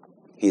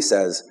 He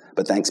says,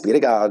 "But thanks be to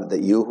God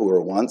that you who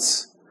were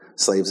once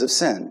slaves of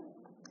sin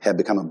have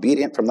become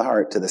obedient from the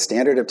heart to the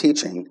standard of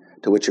teaching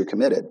to which you're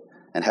committed,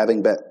 and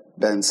having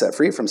been set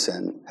free from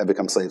sin, have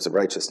become slaves of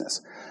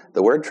righteousness."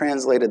 The word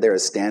translated there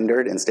as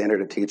standard and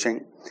standard of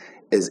teaching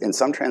is in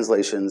some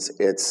translations,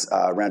 it's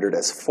rendered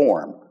as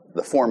form,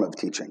 the form of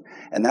teaching.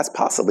 And that's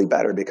possibly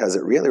better because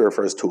it really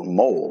refers to a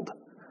mold,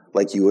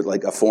 like you would,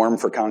 like a form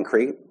for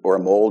concrete, or a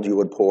mold you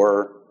would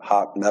pour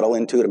hot metal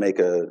into to make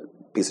a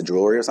piece of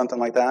jewelry or something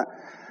like that.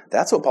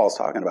 That's what Paul's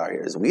talking about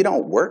here, is we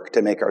don't work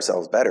to make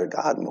ourselves better.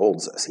 God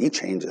molds us. He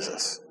changes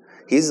us.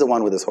 He's the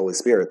one with his Holy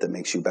Spirit that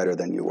makes you better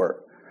than you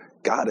were.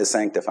 God is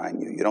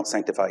sanctifying you. You don't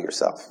sanctify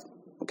yourself,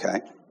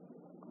 okay?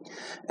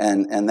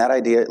 And that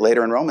idea,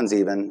 later in Romans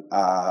even,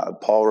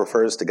 Paul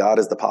refers to God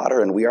as the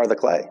potter and we are the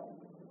clay,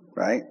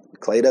 right?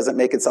 Clay doesn't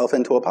make itself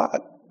into a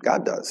pot.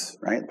 God does,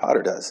 right? The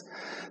potter does.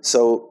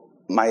 So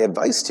my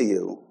advice to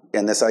you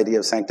in this idea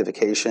of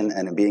sanctification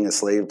and in being a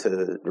slave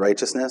to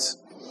righteousness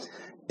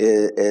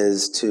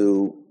is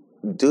to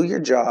do your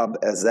job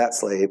as that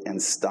slave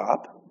and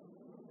stop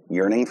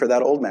yearning for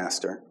that old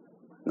master.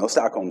 No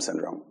Stockholm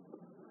Syndrome.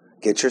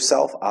 Get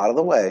yourself out of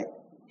the way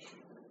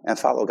and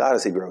follow God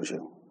as he grows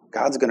you.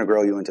 God's going to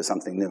grow you into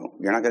something new.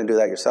 You're not going to do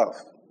that yourself.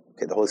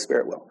 Okay, the Holy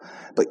Spirit will.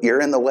 But you're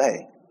in the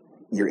way.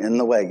 You're in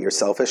the way. Your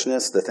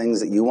selfishness, the things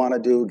that you want to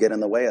do, get in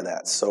the way of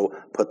that. So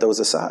put those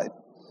aside.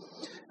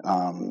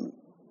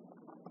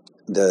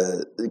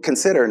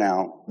 Consider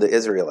now the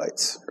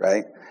Israelites,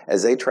 right?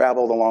 As they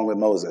traveled along with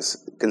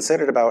Moses,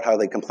 considered about how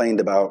they complained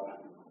about,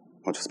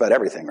 well, just about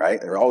everything,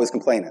 right? They were always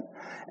complaining.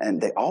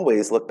 And they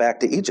always look back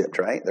to Egypt,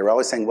 right? They were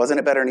always saying, wasn't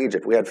it better in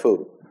Egypt? We had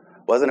food.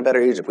 Wasn't it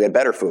better in Egypt? We had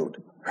better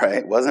food,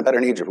 right? Wasn't it better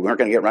in Egypt? We weren't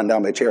going to get run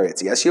down by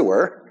chariots. Yes, you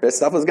were. This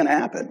stuff was going to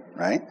happen,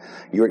 right?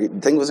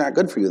 Things was not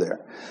good for you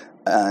there.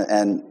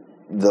 And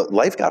the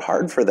life got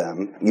hard for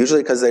them,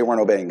 usually because they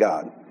weren't obeying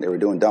God. They were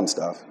doing dumb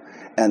stuff.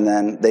 And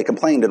then they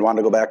complained and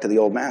wanted to go back to the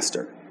old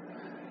master,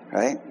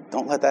 right?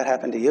 Don't let that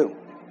happen to you.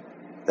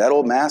 That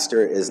old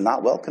master is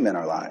not welcome in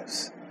our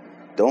lives.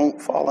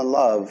 Don't fall in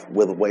love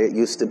with the way it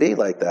used to be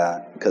like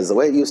that, because the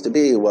way it used to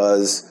be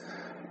was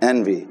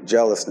envy,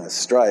 jealousness,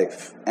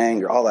 strife,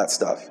 anger, all that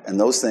stuff. And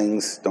those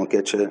things don't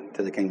get you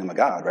to the kingdom of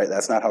God, right?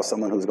 That's not how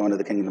someone who's going to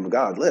the kingdom of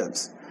God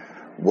lives.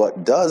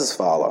 What does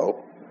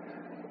follow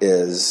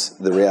is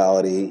the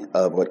reality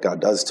of what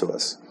God does to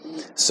us.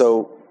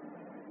 So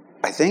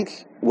I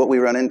think what we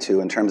run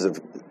into in terms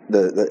of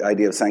the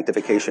idea of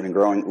sanctification and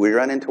growing, we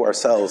run into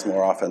ourselves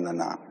more often than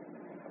not.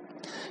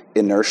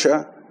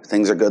 Inertia,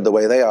 things are good the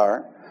way they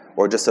are,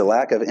 or just a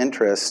lack of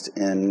interest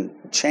in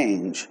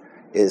change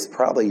is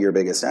probably your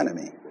biggest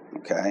enemy.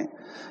 okay?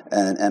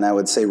 And I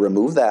would say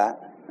remove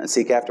that and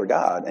seek after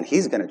God, and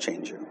he's going to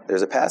change you.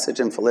 There's a passage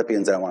in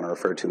Philippians I want to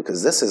refer to,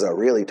 because this is a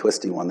really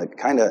twisty one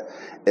that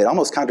it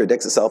almost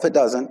contradicts itself. It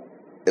doesn't.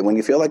 When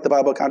you feel like the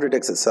Bible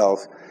contradicts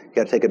itself, you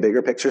got to take a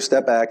bigger picture,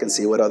 step back, and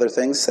see what other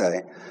things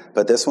say.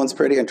 But this one's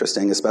pretty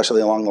interesting,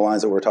 especially along the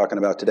lines that we're talking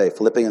about today.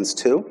 Philippians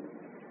 2,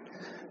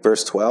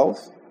 verse 12.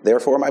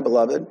 Therefore, my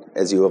beloved,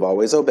 as you have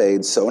always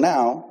obeyed, so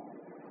now,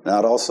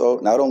 not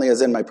only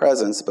as in my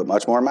presence, but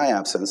much more in my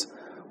absence,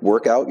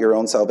 work out your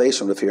own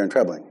salvation with fear and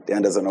trembling.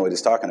 Dan doesn't know what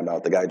he's talking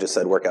about. The guy just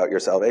said, work out your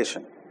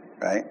salvation,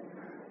 right?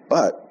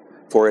 But,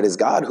 for it is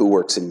God who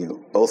works in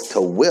you, both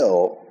to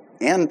will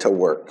and to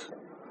work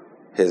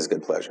his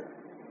good pleasure,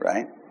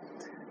 right?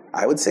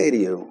 I would say to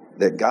you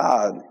that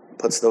God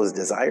puts those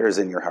desires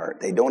in your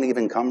heart. They don't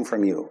even come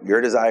from you. Your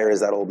desire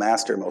is that old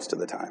master most of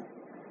the time,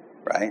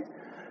 right?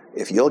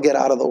 If you'll get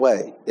out of the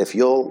way, if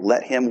you'll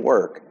let him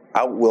work,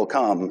 out will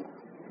come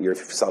your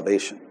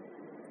salvation.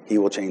 He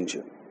will change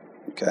you,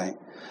 okay?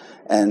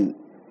 And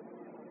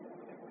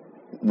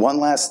one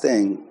last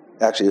thing,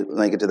 actually,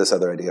 let me get to this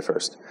other idea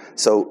first.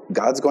 So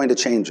God's going to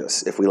change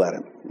us if we let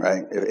him,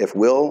 right? If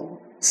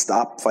we'll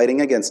stop fighting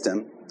against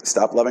him,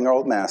 stop loving our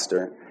old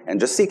master, and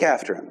just seek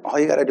after him. All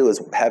you got to do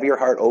is have your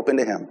heart open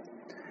to him.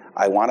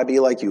 I want to be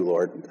like you,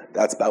 Lord.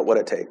 That's about what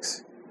it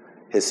takes.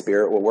 His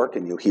Spirit will work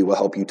in you. He will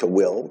help you to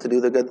will to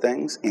do the good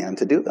things and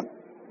to do them,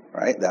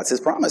 right? That's his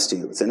promise to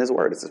you. It's in his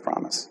word. It's his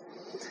promise.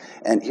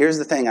 And here's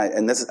the thing,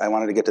 I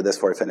wanted to get to this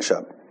before I finish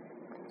up.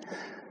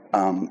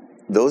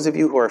 Those of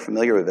you who are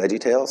familiar with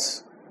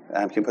VeggieTales,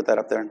 can you put that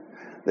up there?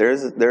 There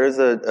is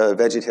a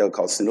VeggieTale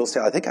called Snoodle's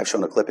Tale. I think I've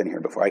shown a clip in here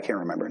before. I can't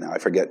remember now. I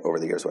forget over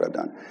the years what I've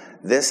done.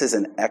 This is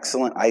an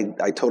excellent,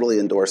 I totally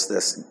endorse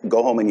this.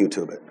 Go home and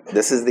YouTube it.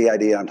 This is the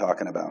idea I'm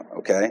talking about,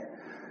 okay?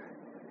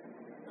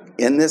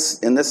 In this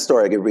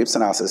story, I give a brief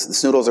synopsis. The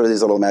Snoodles are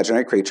these little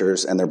imaginary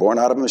creatures, and they're born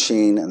out of a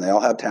machine, and they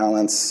all have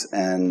talents,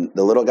 and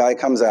the little guy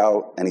comes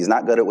out, and he's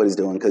not good at what he's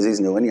doing because he's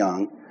new and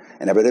young,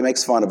 and everybody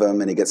makes fun of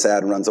him, and he gets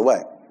sad and runs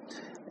away.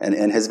 And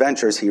in his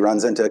ventures, he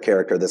runs into a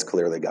character that's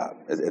clearly God.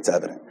 It's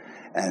evident.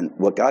 And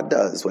what God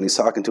does when he's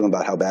talking to him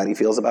about how bad he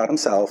feels about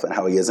himself and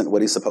how he isn't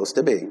what he's supposed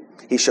to be,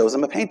 he shows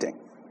him a painting.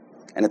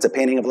 And it's a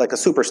painting of like a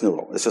super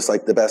Snoodle. It's just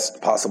like the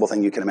best possible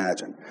thing you can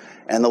imagine.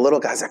 And the little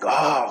guy's like,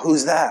 oh,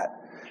 who's that?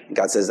 And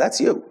God says, that's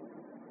you.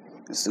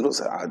 And Snoodle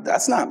says,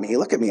 that's not me.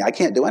 Look at me. I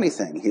can't do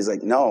anything. He's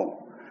like,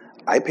 no,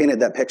 I painted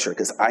that picture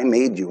because I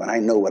made you and I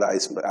know what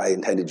I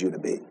intended you to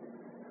be.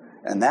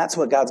 And that's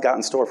what God's got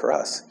in store for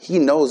us. He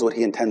knows what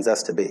he intends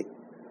us to be.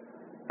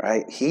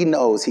 Right? He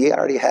knows, he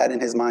already had in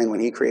his mind when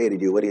he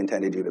created you what he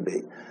intended you to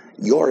be.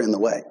 You're in the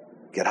way.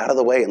 Get out of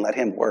the way and let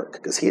him work,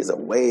 because he is a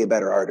way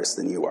better artist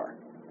than you are.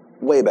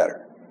 Way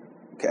better.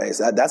 Okay,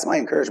 so that's my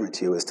encouragement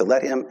to you, is to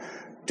let him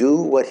do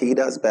what he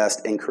does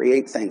best and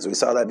create things. We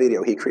saw that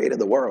video. He created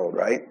the world,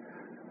 right?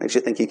 Makes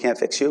you think he can't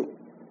fix you.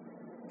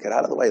 Get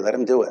out of the way. Let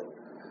him do it.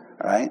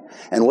 All right?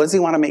 And what does he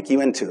want to make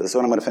you into? This is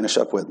what I'm going to finish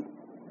up with.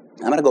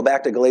 I'm going to go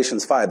back to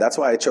Galatians 5. That's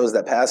why I chose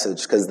that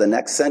passage, because the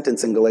next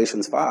sentence in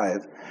Galatians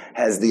 5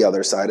 has the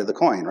other side of the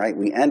coin, right?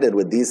 We ended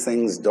with these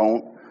things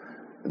don't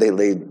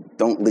lead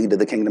to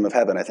the kingdom of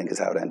heaven, I think is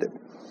how it ended.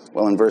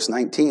 Well, in verse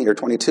 19 or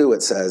 22,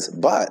 it says,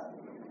 but,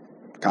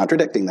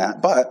 contradicting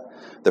that, but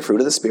the fruit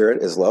of the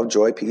Spirit is love,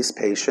 joy, peace,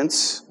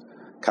 patience,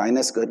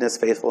 kindness, goodness,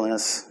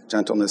 faithfulness,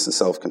 gentleness, and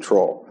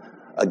self-control.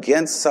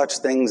 Against such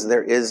things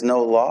there is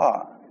no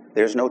law.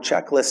 There's no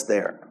checklist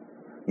there.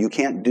 You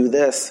can't do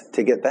this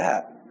to get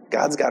that.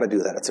 God's got to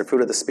do that. It's a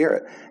fruit of the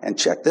Spirit. And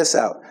check this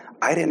out.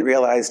 I didn't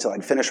realize till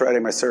I'd finished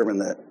writing my sermon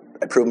that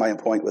I proved my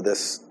point with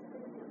this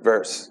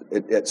verse.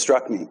 It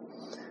struck me.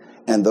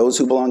 And those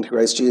who belong to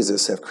Christ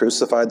Jesus have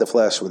crucified the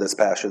flesh with its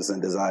passions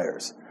and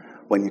desires.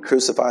 When you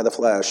crucify the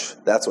flesh,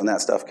 that's when that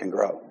stuff can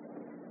grow.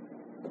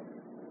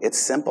 It's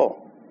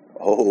simple.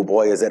 Oh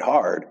boy, is it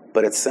hard,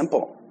 but it's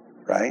simple,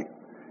 right?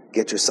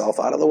 Get yourself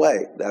out of the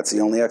way. That's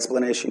the only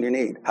explanation you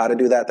need. How to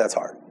do that, that's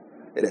hard.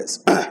 It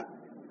is.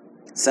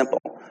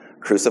 Simple.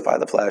 Crucify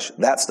the flesh.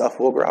 That stuff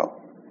will grow.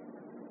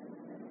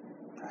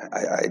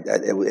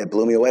 It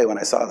blew me away when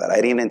I saw that. I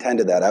hadn't even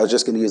intended that. I was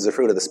just going to use the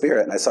fruit of the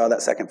Spirit, and I saw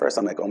that second verse.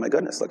 I'm like, oh my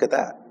goodness, look at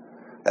that.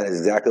 That is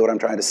exactly what I'm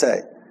trying to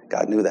say.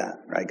 God knew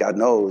that, right? God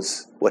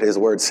knows what his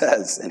word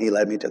says, and he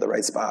led me to the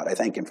right spot. I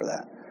thank him for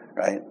that,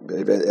 right?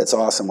 It's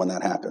awesome when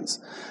that happens.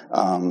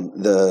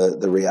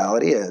 The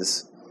reality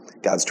is,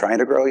 God's trying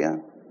to grow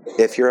you.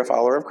 If you're a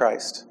follower of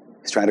Christ,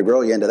 he's trying to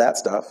grow you into that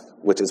stuff,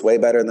 which is way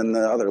better than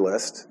the other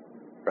list,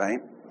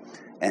 right?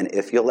 And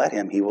if you'll let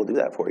him, he will do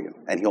that for you.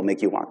 And he'll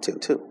make you want to,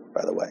 too,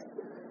 by the way.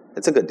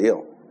 It's a good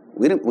deal.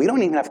 We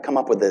don't even have to come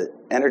up with the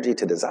energy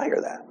to desire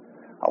that.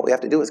 All we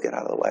have to do is get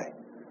out of the way.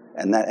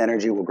 And that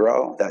energy will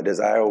grow, that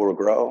desire will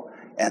grow,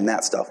 and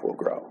that stuff will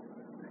grow.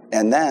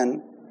 And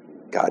then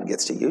God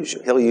gets to use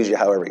you. He'll use you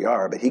however you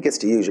are, but he gets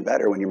to use you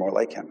better when you're more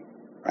like him,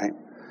 right?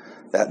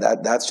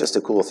 That's just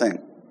a cool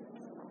thing.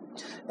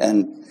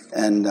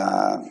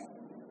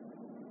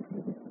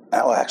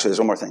 Actually, there's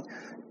one more thing.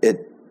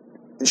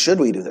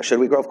 Should we do this? Should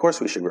we grow? Of course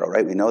we should grow,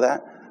 right? We know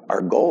that.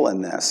 our goal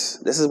in this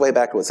is way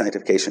back to what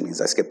sanctification means.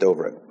 I skipped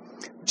over it.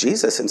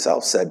 Jesus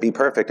himself said, be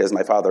perfect as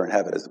my Father in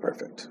heaven is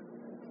perfect.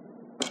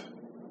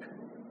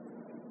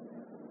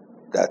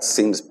 That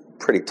seems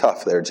pretty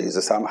tough there,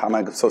 Jesus. How am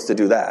I supposed to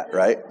do that,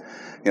 right?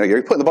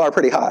 You're putting the bar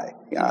pretty high.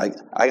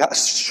 I got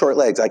short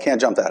legs. I can't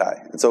jump that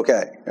high. It's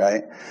okay,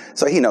 right?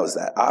 So he knows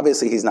that.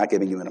 Obviously, he's not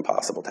giving you an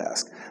impossible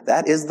task.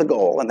 That is the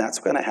goal, and that's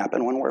going to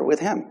happen when we're with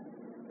him,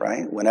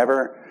 right?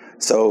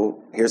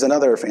 So here's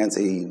another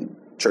fancy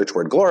church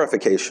word,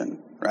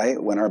 glorification,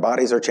 right? When our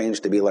bodies are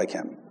changed to be like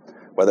him.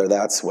 Whether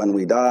that's when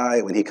we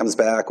die, when he comes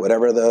back,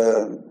 whatever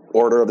the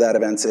order of that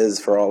events is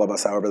for all of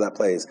us, however that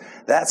plays,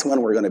 that's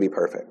when we're going to be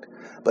perfect.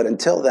 But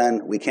until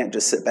then, we can't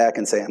just sit back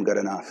and say, I'm good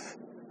enough.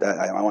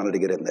 I wanted to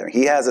get in there.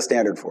 He has a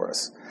standard for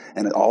us.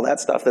 And all that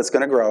stuff that's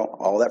going to grow,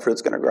 all that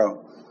fruit's going to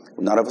grow.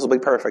 None of us will be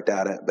perfect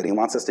at it, but he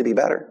wants us to be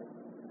better,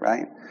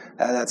 right?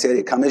 That's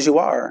it. Come as you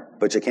are,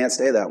 but you can't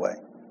stay that way.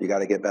 You got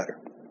to get better.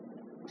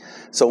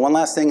 So one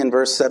last thing in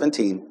verse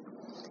 17.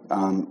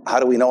 How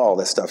do we know all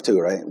this stuff too,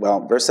 right?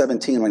 Well, verse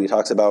 17, when he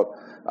talks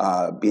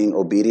about being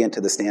obedient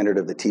to the standard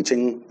of the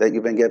teaching that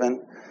you've been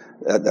given,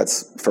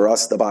 that's for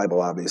us the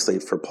Bible, obviously.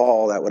 For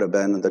Paul, that would have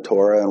been the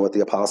Torah and what the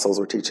apostles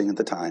were teaching at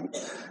the time.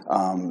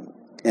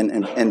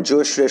 And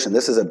Jewish tradition,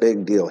 this is a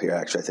big deal here,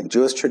 actually. I think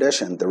Jewish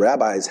tradition, the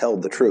rabbis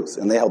held the truth,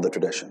 and they held the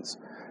traditions.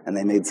 And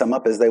they made some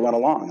up as they went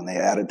along, and they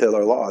added to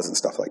their laws and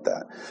stuff like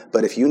that.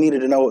 But if you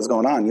needed to know what was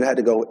going on, you had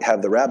to go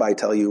have the rabbi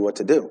tell you what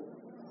to do.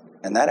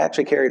 And that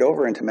actually carried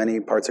over into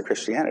many parts of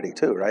Christianity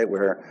too, right?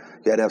 Where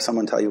you had to have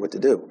someone tell you what to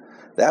do.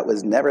 That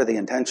was never the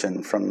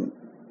intention from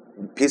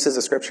pieces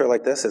of scripture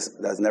like this.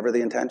 That's never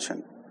the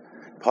intention.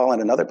 Paul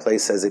in another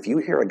place says, if you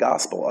hear a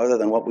gospel other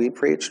than what we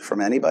preached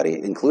from anybody,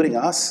 including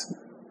us,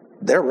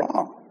 they're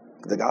wrong.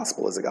 The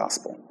gospel is a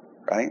gospel,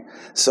 right?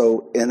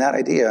 So in that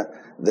idea,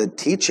 the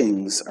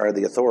teachings are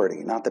the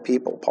authority, not the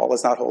people. Paul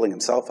is not holding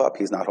himself up.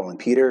 He's not holding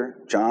Peter,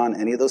 John,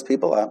 any of those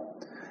people up.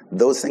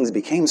 Those things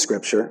became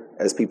scripture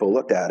as people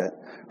looked at it,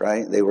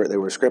 right? They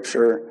were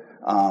scripture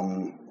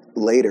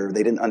later.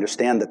 They didn't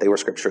understand that they were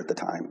scripture at the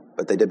time,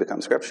 but they did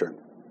become scripture.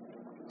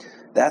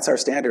 That's our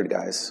standard,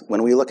 guys.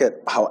 When we look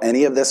at how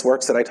any of this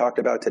works that I talked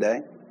about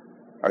today,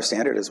 our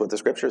standard is what the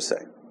scriptures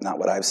say. Not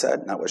what I've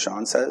said, not what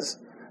Sean says,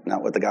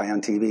 not what the guy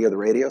on TV or the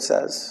radio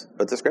says,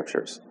 but the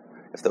scriptures.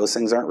 If those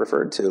things aren't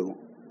referred to,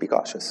 be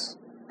cautious,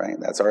 right?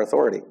 That's our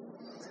authority.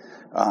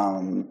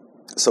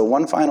 So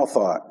one final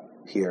thought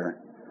here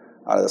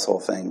out of this whole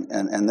thing,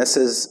 and this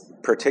is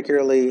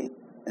particularly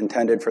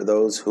intended for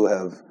those who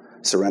have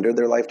surrendered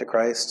their life to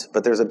Christ,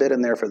 but there's a bit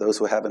in there for those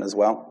who haven't as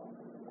well.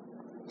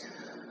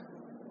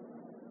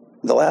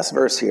 The last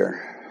verse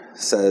here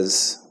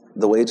says,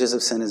 the wages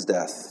of sin is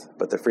death,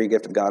 but the free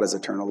gift of God is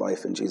eternal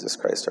life in Jesus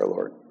Christ our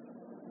Lord.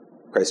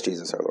 Christ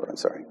Jesus our Lord, I'm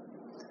sorry.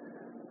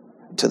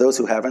 To those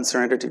who haven't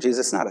surrendered to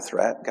Jesus, it's not a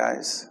threat,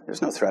 guys.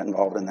 There's no threat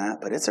involved in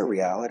that, but it's a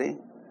reality.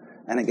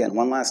 And again,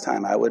 one last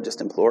time, I would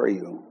just implore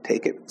you,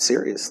 take it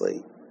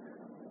seriously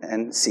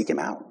and seek him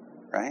out,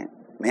 right?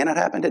 May not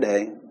happen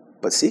today,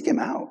 but seek him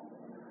out.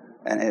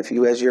 And if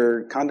you, as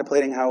you're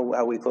contemplating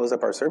how we close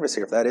up our service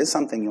here, if that is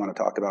something you want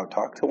to talk about,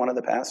 talk to one of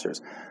the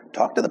pastors.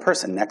 Talk to the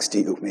person next to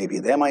you, maybe.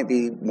 They might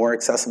be more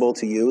accessible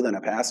to you than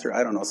a pastor.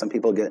 I don't know. Some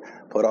people get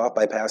put off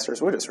by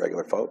pastors. We're just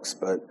regular folks.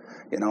 But,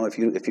 if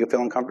you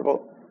feel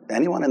uncomfortable,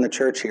 anyone in the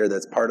church here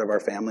that's part of our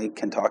family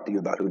can talk to you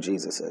about who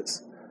Jesus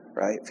is,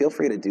 right? Feel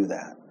free to do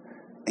that.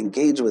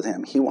 Engage with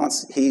him.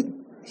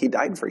 He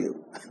died for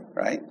you,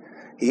 right?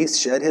 He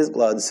shed his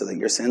blood so that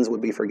your sins would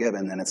be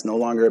forgiven, and it's no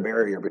longer a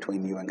barrier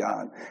between you and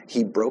God.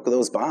 He broke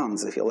those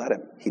bonds if you let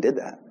him. He did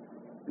that.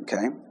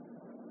 Okay?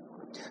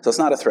 So it's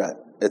not a threat.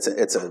 It's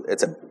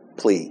a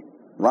plea.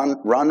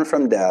 Run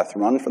from death.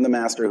 Run from the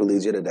master who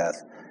leads you to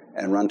death,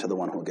 and run to the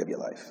one who will give you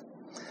life.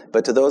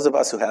 But to those of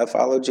us who have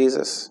followed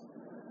Jesus,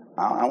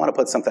 I want to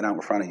put something out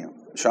in front of you.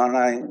 Sean and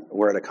I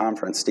were at a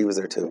conference. Steve was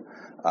there too,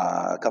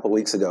 a couple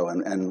weeks ago,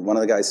 and one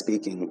of the guys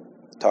speaking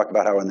talked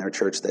about how in their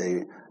church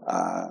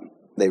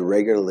they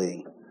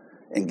regularly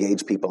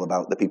engage people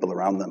about the people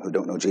around them who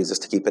don't know Jesus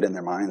to keep it in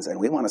their minds, and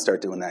we want to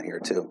start doing that here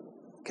too.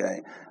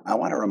 Okay, I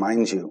want to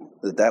remind you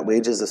that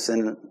wages of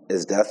sin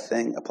is death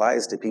thing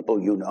applies to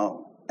people you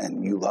know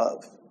and you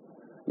love,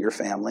 your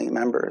family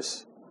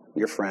members,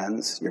 your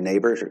friends, your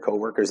neighbors, your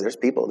coworkers. There's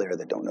people there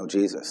that don't know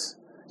Jesus.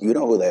 You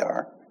know who they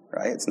are,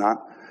 right? It's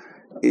not,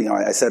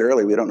 I said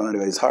earlier, we don't know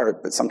anybody's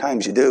heart, but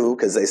sometimes you do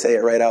because they say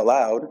it right out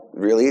loud.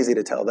 Real easy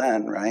to tell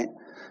then, right?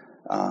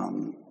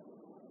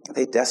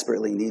 They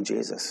desperately need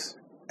Jesus,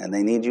 and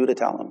they need you to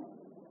tell them,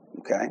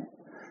 okay?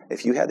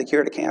 If you had the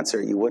cure to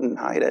cancer, you wouldn't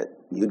hide it.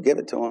 You'd give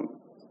it to them.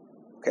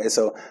 Okay,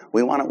 so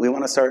we want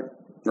to start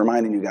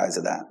reminding you guys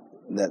of that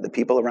the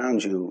people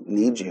around you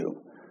need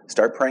you.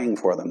 Start praying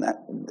for them.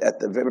 That at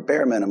the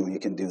bare minimum, you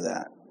can do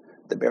that.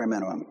 The bare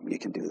minimum, you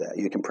can do that.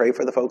 You can pray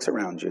for the folks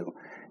around you,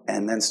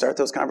 and then start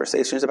those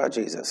conversations about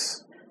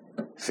Jesus.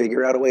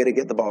 Figure out a way to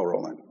get the ball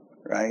rolling.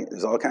 Right?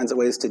 There's all kinds of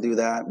ways to do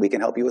that. We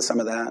can help you with some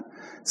of that.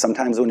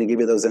 Sometimes when we give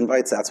you those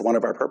invites, that's one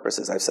of our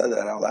purposes. I've said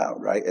that out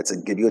loud, right? It's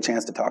give you a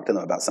chance to talk to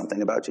them about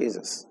something about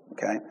Jesus. Okay?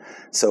 okay?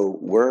 So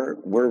we're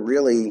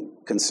really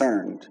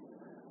concerned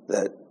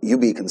that you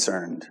be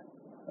concerned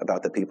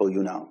about the people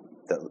you know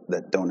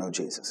that don't know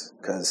Jesus,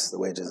 because the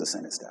wages of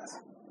sin is death.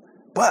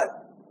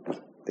 But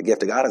the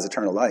gift of God is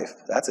eternal life.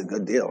 That's a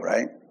good deal,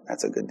 right?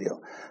 That's a good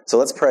deal. So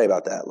let's pray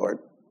about that, Lord.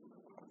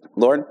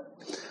 Lord,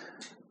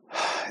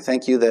 I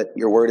thank you that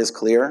your word is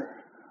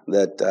clear,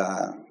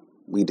 that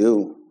we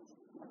do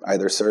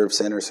either serve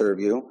sin or serve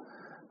you.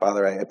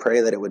 Father, I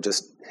pray that it would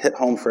just hit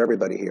home for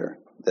everybody here,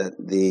 that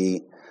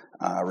the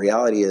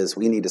reality is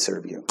we need to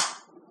serve you.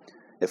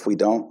 If we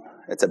don't,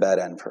 it's a bad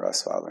end for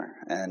us, Father.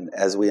 And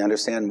as we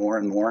understand more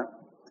and more,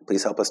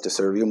 please help us to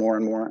serve you more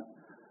and more.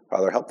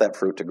 Father, help that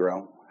fruit to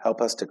grow.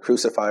 Help us to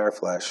crucify our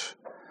flesh,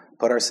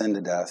 put our sin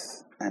to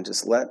death, and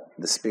just let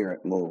the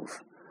Spirit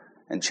move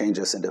and change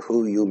us into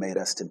who you made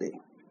us to be.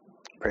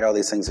 Pray all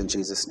these things in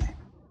Jesus' name.